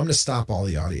 So I'm going to stop all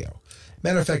the audio.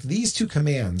 Matter of fact, these two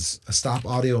commands, stop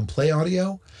audio and play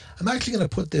audio, I'm actually going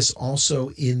to put this also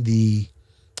in the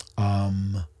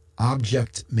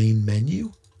object main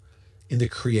menu in the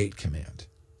create command,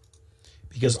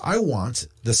 because I want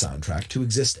the soundtrack to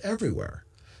exist everywhere.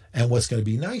 And what's going to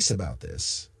be nice about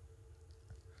this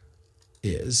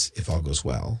is, if all goes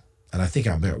well, and I think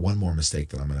I'll make one more mistake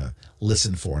that I'm going to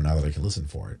listen for now that I can listen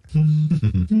for it.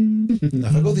 Now,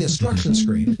 if I go to the instruction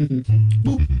screen,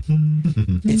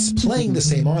 it's playing the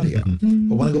same audio.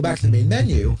 But when I go back to the main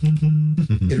menu,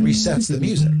 it resets the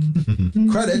music.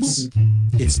 Credits,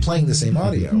 it's playing the same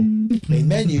audio. Main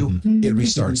menu, it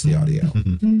restarts the audio.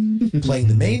 Playing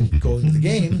the main, going to the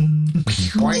game,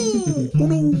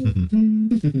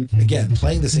 again,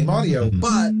 playing the same audio,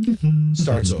 but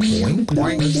starts over.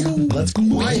 Let's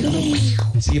quiet it.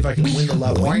 See if I can win the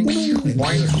level. And there's a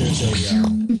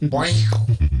boing,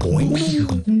 boing,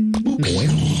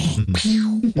 boing,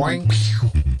 boing.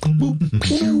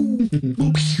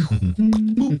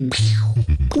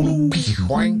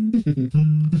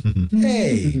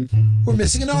 Hey, we're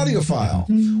missing an audio file.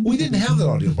 We didn't have that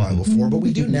audio file before, but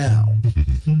we do now.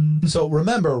 So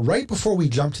remember, right before we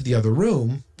jump to the other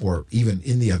room, or even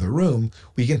in the other room,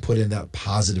 we can put in that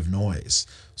positive noise.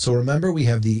 So remember, we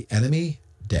have the enemy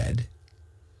dead,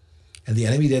 and the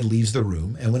enemy dead leaves the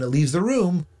room. And when it leaves the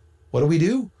room, what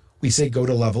do? We say go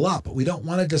to level up, but we don't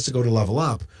want it just to go to level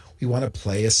up. We want to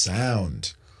play a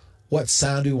sound. What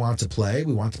sound do we want to play?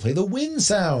 We want to play the wind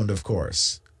sound, of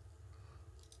course.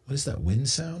 What is that wind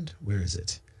sound? Where is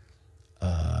it?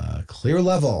 Clear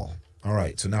level. All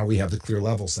right, so now we have the clear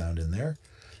level sound in there.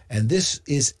 And this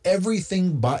is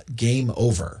everything but game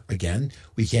over. Again,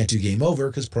 we can't do game over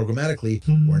because programmatically,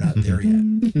 we're not there yet.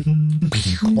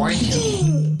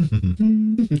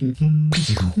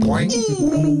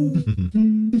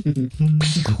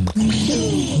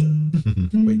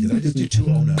 Wait, did I just do two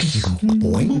oh no?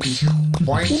 Boing,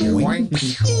 boing, boing.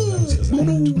 Oh, that was because I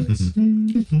did it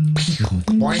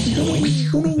twice.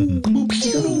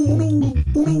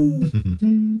 Boing,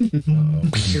 uh-oh,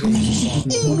 I should have used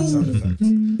a sound effect.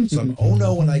 So I'm oh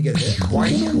no when I get hit.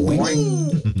 Boing, boing,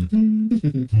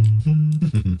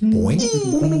 boing.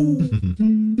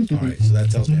 All right, so that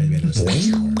tells me I made a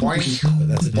mistake. Boing, but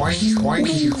that's a boing, boing,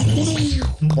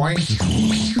 boing,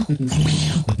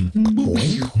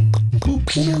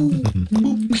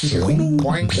 boing,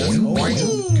 boing, boing, boing.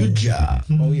 Good job.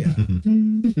 Oh yeah.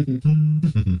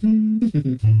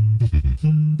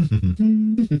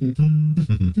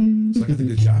 So I got the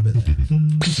good job in there.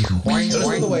 Boing, boing.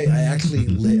 By the way, I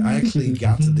actually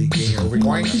got to the game over.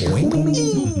 Boing,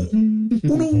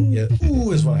 boing. Yeah,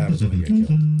 ooh is what happens when I get killed.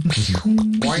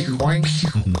 Boing, boing.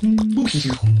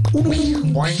 Boing,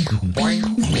 boing, boing,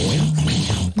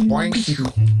 boing,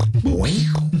 boing.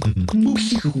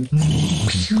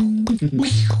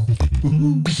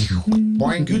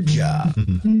 Boing, good job.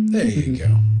 There you go.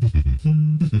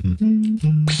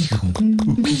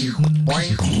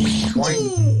 Boing, boing.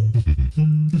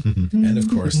 And of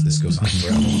course, this goes on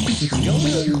forever. The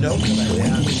only note that I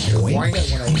have is boing, that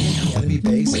when I hit the enemy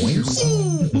base, boing,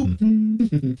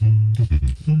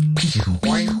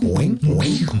 Boing, boing,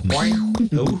 boing.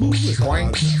 Oh, it's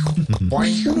boing,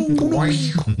 boing,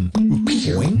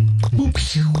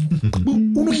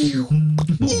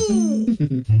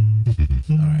 boing.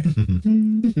 All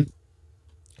right.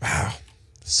 Wow,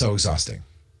 so exhausting.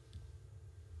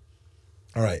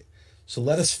 All right, so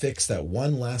let us fix that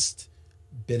one last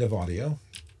bit of audio.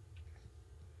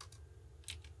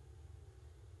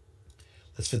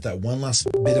 Let's fit that one last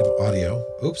bit of audio.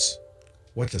 Oops,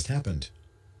 what just happened?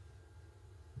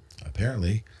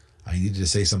 Apparently, I needed to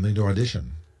say something to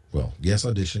Audition. Well, yes,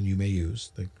 Audition, you may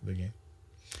use the game.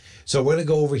 So we're going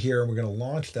to go over here and we're going to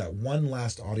launch that one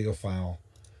last audio file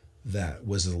that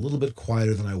was a little bit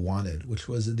quieter than I wanted, which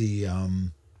was the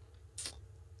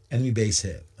enemy base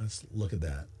hit. Let's look at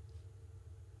that.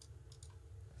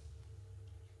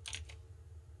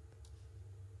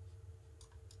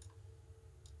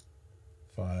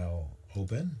 File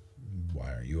open.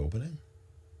 Why are you opening?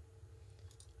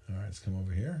 All right, let's come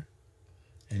over here.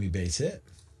 Enemy base hit.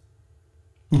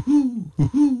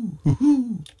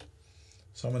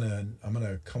 So I'm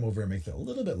gonna come over and make that a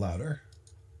little bit louder.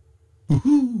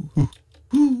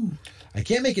 I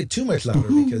can't make it too much louder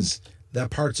because that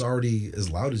part's already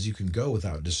as loud as you can go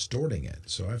without distorting it.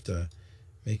 So I have to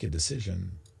make a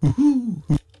decision.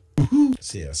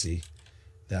 See,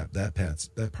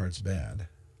 that part's bad.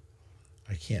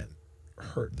 I can't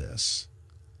hurt this.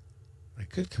 I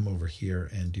could come over here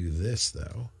and do this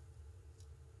though.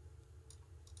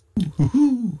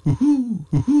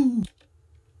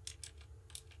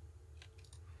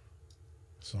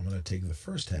 So I'm going to take the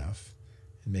first half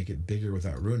and make it bigger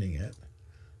without ruining it,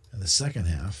 and the second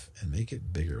half and make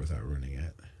it bigger without ruining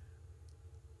it.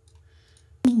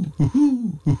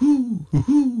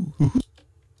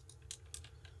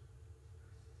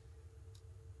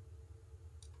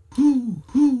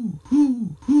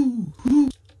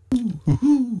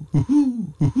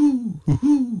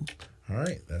 All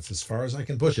right, that's as far as I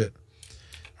can push it.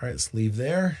 All right, let's leave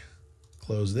there,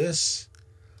 close this,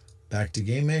 back to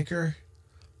GameMaker,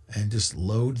 and just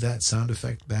load that sound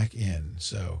effect back in.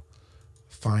 So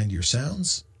find your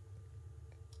sounds,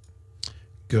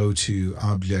 go to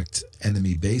Object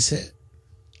Enemy Base Hit,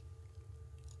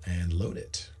 and load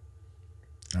it.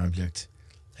 Object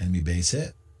Enemy Base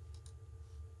Hit.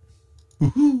 All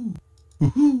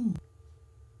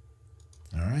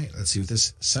right, let's see what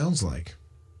this sounds like.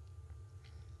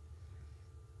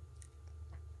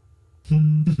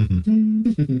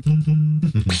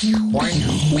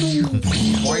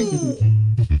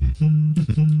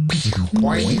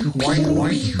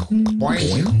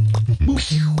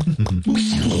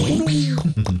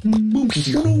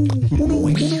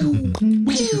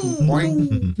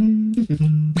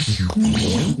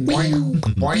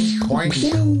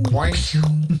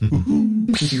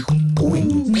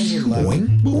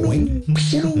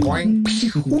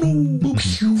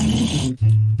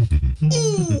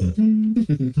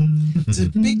 It's a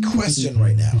big question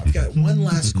right now. I've got one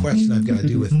last question I've got to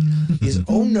do with is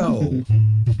oh no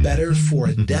better for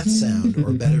a death sound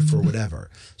or better for whatever?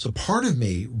 So part of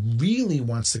me really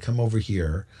wants to come over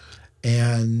here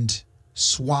and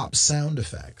swap sound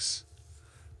effects.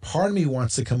 Part of me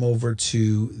wants to come over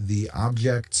to the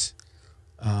Object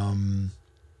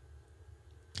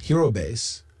Hero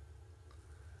Base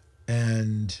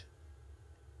and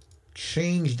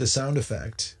change the sound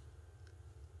effect.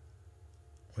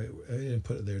 Wait, I didn't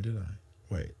put it there, did I?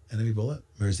 Wait, enemy bullet?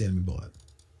 Where's the enemy bullet?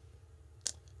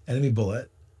 Enemy bullet.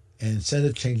 And instead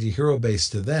of changing the hero base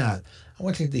to that, I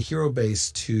want to change the hero base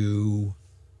to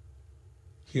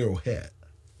hero hit.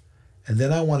 And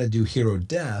then I want to do hero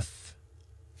death,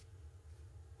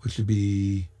 which would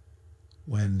be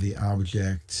when the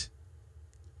object,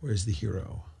 where's the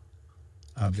hero?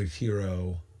 Object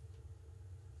hero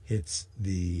hits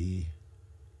the,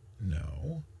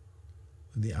 no.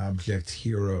 When the object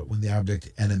hero, when the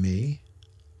object enemy,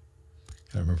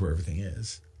 I don't remember where everything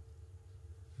is.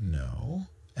 No.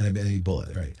 Enemy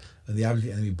bullet, right. When the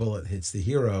object enemy bullet hits the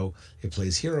hero, it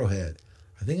plays hero hit.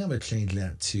 I think I'm going to change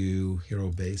that to hero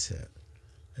base hit.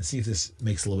 And see if this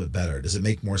makes a little bit better. Does it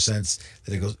make more sense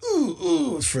that it goes ooh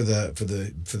ooh for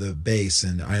the bass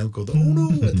and I don't go the oh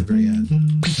no at the very end?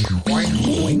 Boing,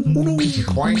 boing, boing,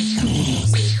 boing.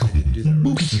 I didn't do that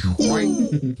right.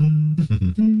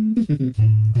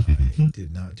 I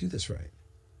did not do this right.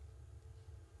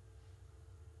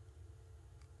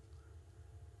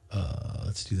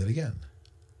 Let's do that again.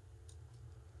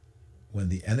 When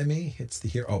the enemy hits the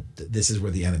hero... Oh, this is where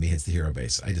the enemy hits the hero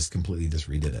base. I just completely just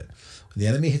redid it. When the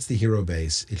enemy hits the hero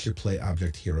base, it should play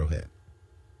object hero hit.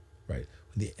 Right.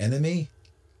 When the enemy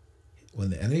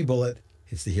bullet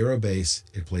hits the hero base,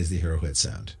 it plays the hero hit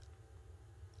sound.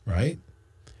 right?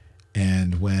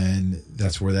 And when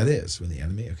that's where that is, when the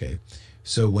enemy, okay.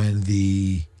 So when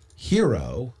the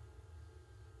hero,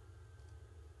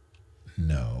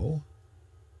 no.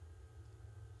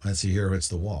 Once the hero hits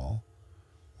the wall,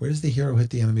 where does the hero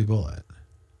hit the enemy bullet?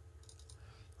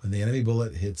 When the enemy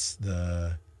bullet hits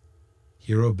the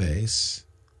hero base.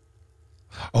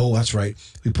 Oh, that's right.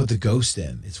 We put the ghost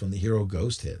in. It's when the hero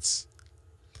ghost hits.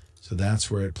 So that's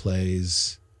where it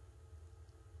plays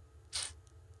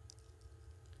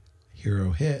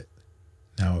hero hit.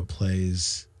 Now it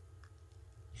plays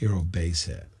hero base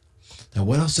hit. Now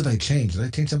what else did I change? Did I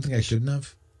change something I shouldn't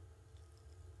have?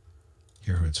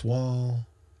 Hero hits wall.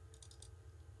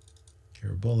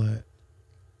 Hero bullet.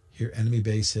 Here enemy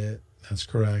base hit. That's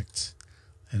correct.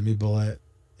 Enemy bullet.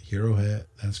 Hero hit.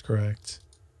 That's correct.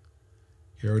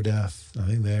 Hero death.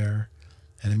 Nothing there.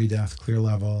 Enemy death. Clear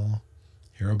level.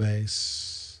 Hero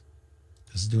base.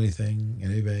 Doesn't do anything.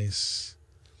 Enemy base.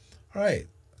 All right.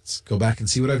 Let's go back and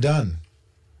see what I've done.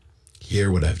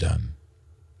 Hear what I've done.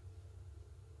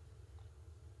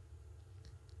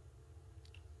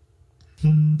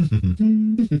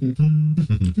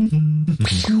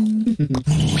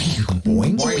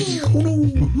 Boing.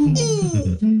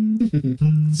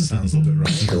 Sounds a little bit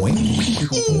right. Boing.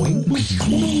 Boing.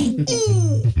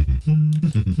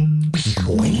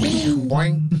 Boing.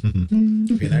 Boing.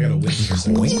 Okay, now I gotta wait for a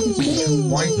second. Boing.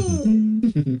 Boing.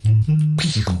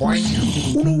 Boing.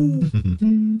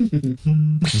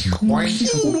 Boing.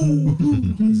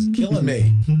 This is killing me.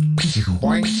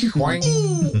 Boing. Boing.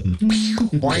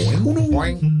 Boing.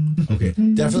 Boing. Okay,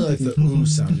 definitely like the ooh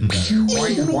sounded better.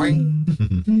 Boing. Boing.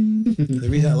 The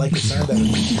reason I like it sound better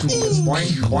is because boing,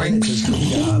 boing, it says good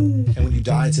job. And when you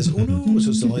die, it says oh no.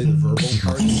 So it's only the verbal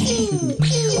parts.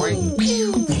 Boing.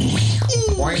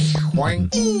 Boing. Boing.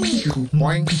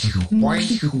 Boing. Boing. Boing.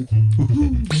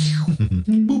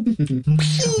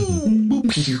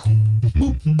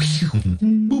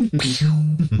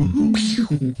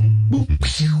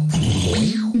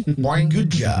 Boing. Good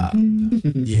job.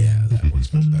 Yeah, that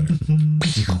works much better.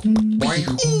 Boing.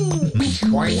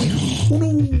 Boing.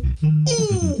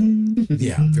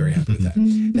 Yeah, I'm very happy with that.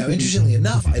 Now, interestingly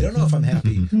enough, I don't know if I'm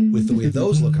happy with the way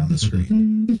those look on the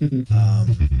screen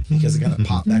because they kind of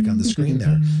pop back on the screen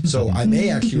there. So I may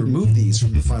actually remove these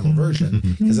from the final version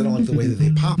because I don't like the way that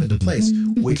they pop into place,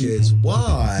 which is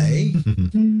why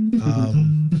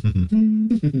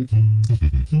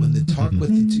when they talk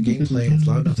with the gameplay, it's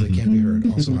loud enough that it can't be heard.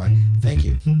 Also, hi. Thank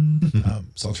you.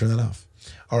 So I'll turn that off.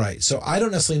 All right. So I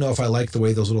don't necessarily know if I like the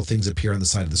way those little things appear on the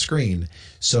side of the screen.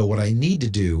 So what I need to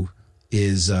do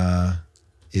is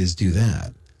do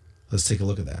that. Let's take a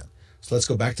look at that. So let's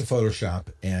go back to Photoshop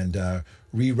and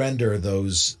re-render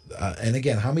those. And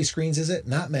again, how many screens is it?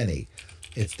 Not many.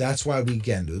 That's why we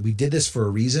did this for a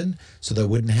reason, so that we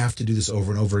wouldn't have to do this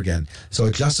over and over again. So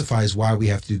it justifies why we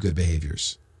have to do good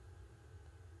behaviors.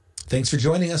 Thanks for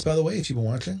joining us, by the way, if you've been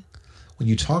watching. When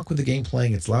you talk with the game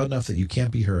playing, it's loud enough that you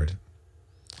can't be heard.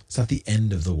 It's not the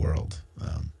end of the world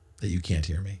that you can't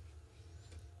hear me.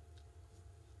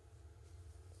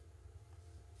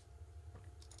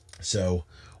 So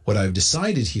what I've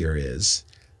decided here is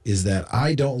that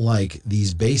I don't like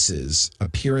these bases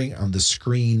appearing on the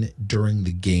screen during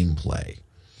the gameplay.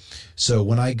 So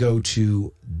when I go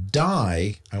to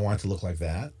die, I want it to look like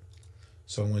that.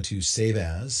 So I'm going to save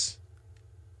as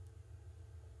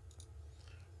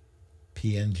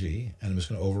PNG, and I'm just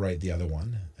going to overwrite the other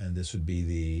one, and this would be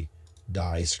the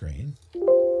die screen.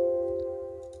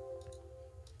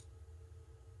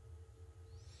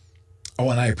 Oh,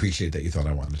 and I appreciate that you thought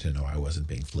I wanted to know I wasn't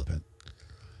being flippant.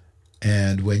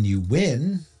 And when you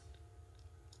win,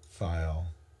 file,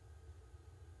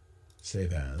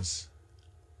 save as,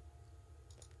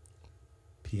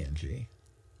 PNG,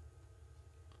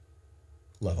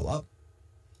 level up.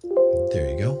 There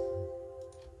you go.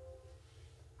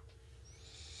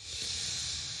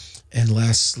 And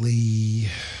lastly,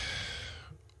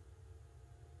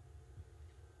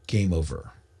 game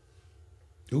over.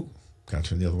 Ooh, gotta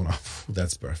turn the other one off.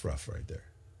 That's rough right there.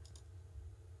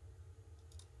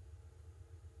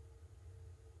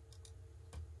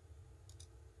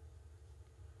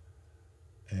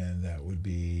 And that would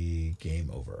be game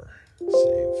over.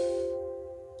 Save.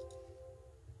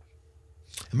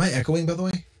 Am I echoing, by the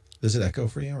way? Does it echo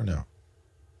for you or no?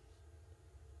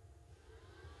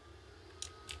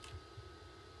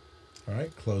 All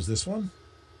right, close this one.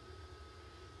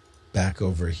 Back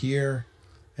over here.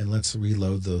 And let's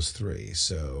reload those three.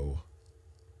 So,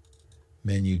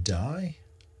 menu die,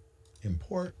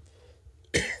 import.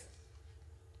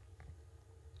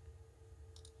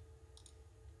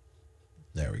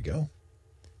 There we go.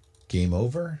 Game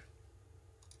over,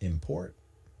 import.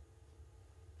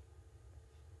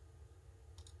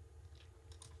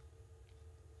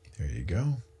 you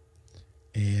go.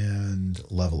 And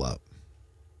level up.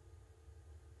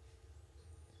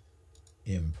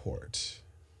 Import.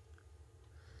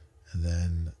 And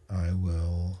then I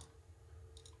will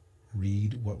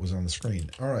read what was on the screen.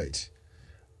 All right.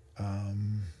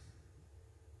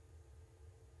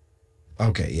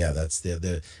 Okay, yeah, that's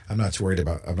the I'm not worried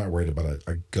about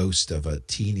a ghost of a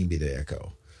teeny bitty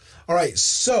echo. All right,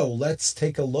 so let's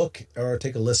take a look or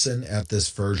take a listen at this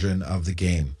version of the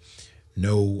game.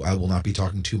 No, I will not be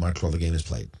talking too much while the game is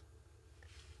played.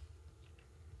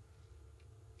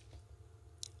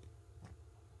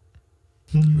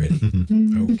 You ready?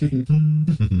 Okay.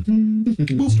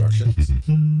 Instructions.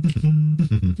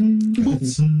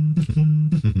 Credits.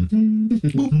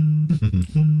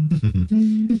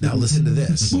 Now listen to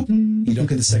this. You don't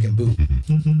get the second boop.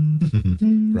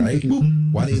 Right?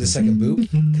 Why do you get the second boop?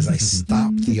 Because I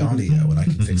stopped the audio, and I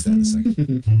can fix that in a second.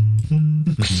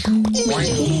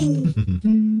 Boing,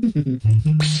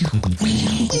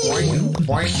 boing,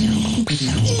 boing, boing,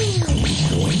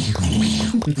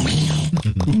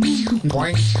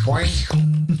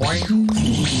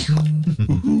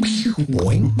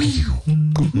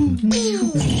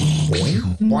 boing,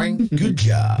 boing. Good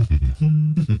job.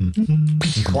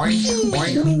 Boing,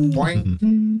 boing, boing,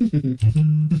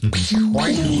 boing,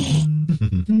 boing,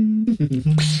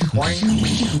 boing, boing,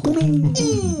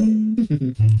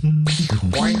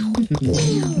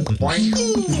 boing,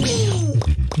 boing.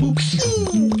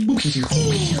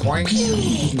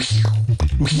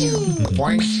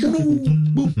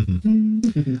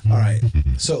 All right.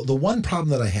 So the one problem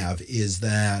that I have is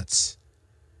that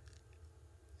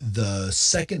the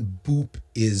second boop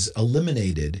is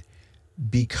eliminated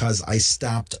because I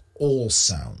stopped all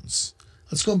sounds.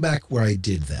 Let's go back where I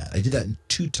did that. I did that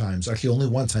 2 times. Actually, only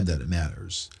 1 time that it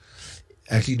matters.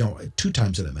 Actually, no, 2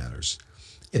 times that it matters.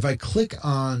 If I click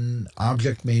on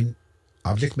Object Main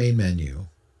Menu,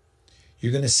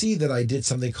 you're going to see that I did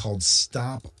something called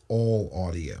Stop All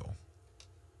Audio.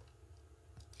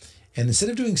 And instead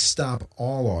of doing Stop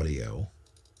All Audio,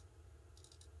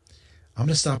 I'm going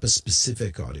to stop a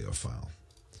specific audio file.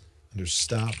 Under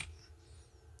Stop,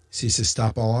 see it says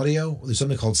Stop All Audio? There's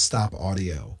something called Stop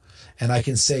Audio. And I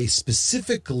can say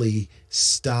specifically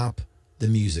stop the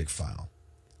music file.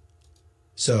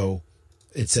 So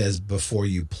it says before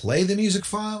you play the music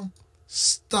file,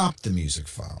 stop the music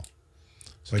file.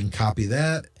 So I can copy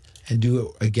that and do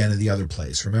it again in the other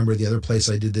place. Remember, the other place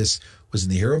I did this was in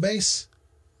the Hero Base.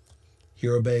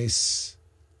 Hero Base,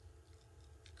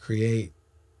 create.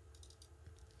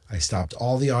 I stopped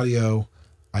all the audio.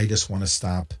 I just want to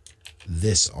stop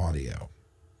this audio.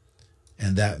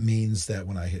 And that means that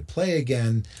when I hit play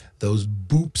again, those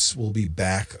boops will be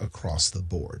back across the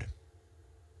board.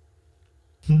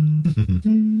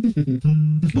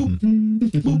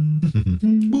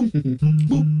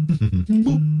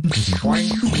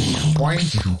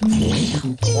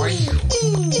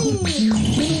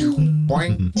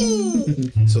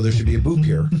 So there should be a boop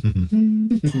here.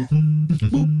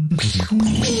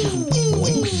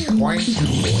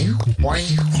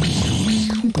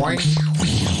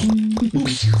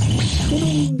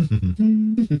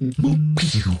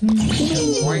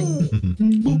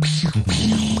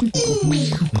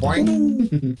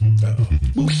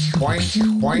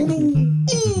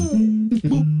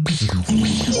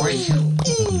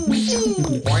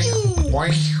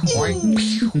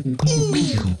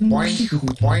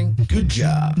 Good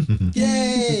job.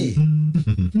 Yay.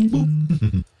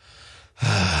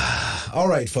 All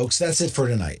right, folks, that's it for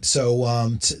tonight. So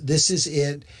this is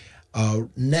it.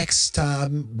 Next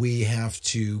time we have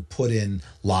to put in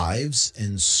lives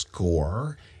and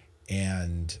score,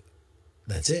 and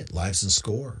that's it. Lives and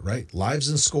score, right? Lives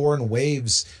and score and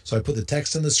waves. So I put the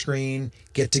text on the screen,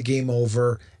 get to game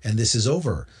over, and this is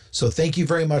over. So thank you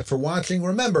very much for watching.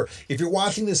 Remember, if you're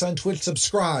watching this on Twitch,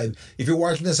 subscribe. If you're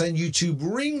watching this on YouTube,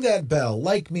 ring that bell.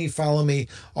 Like me, follow me,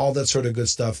 all that sort of good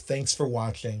stuff. Thanks for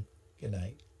watching. Good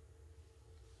night.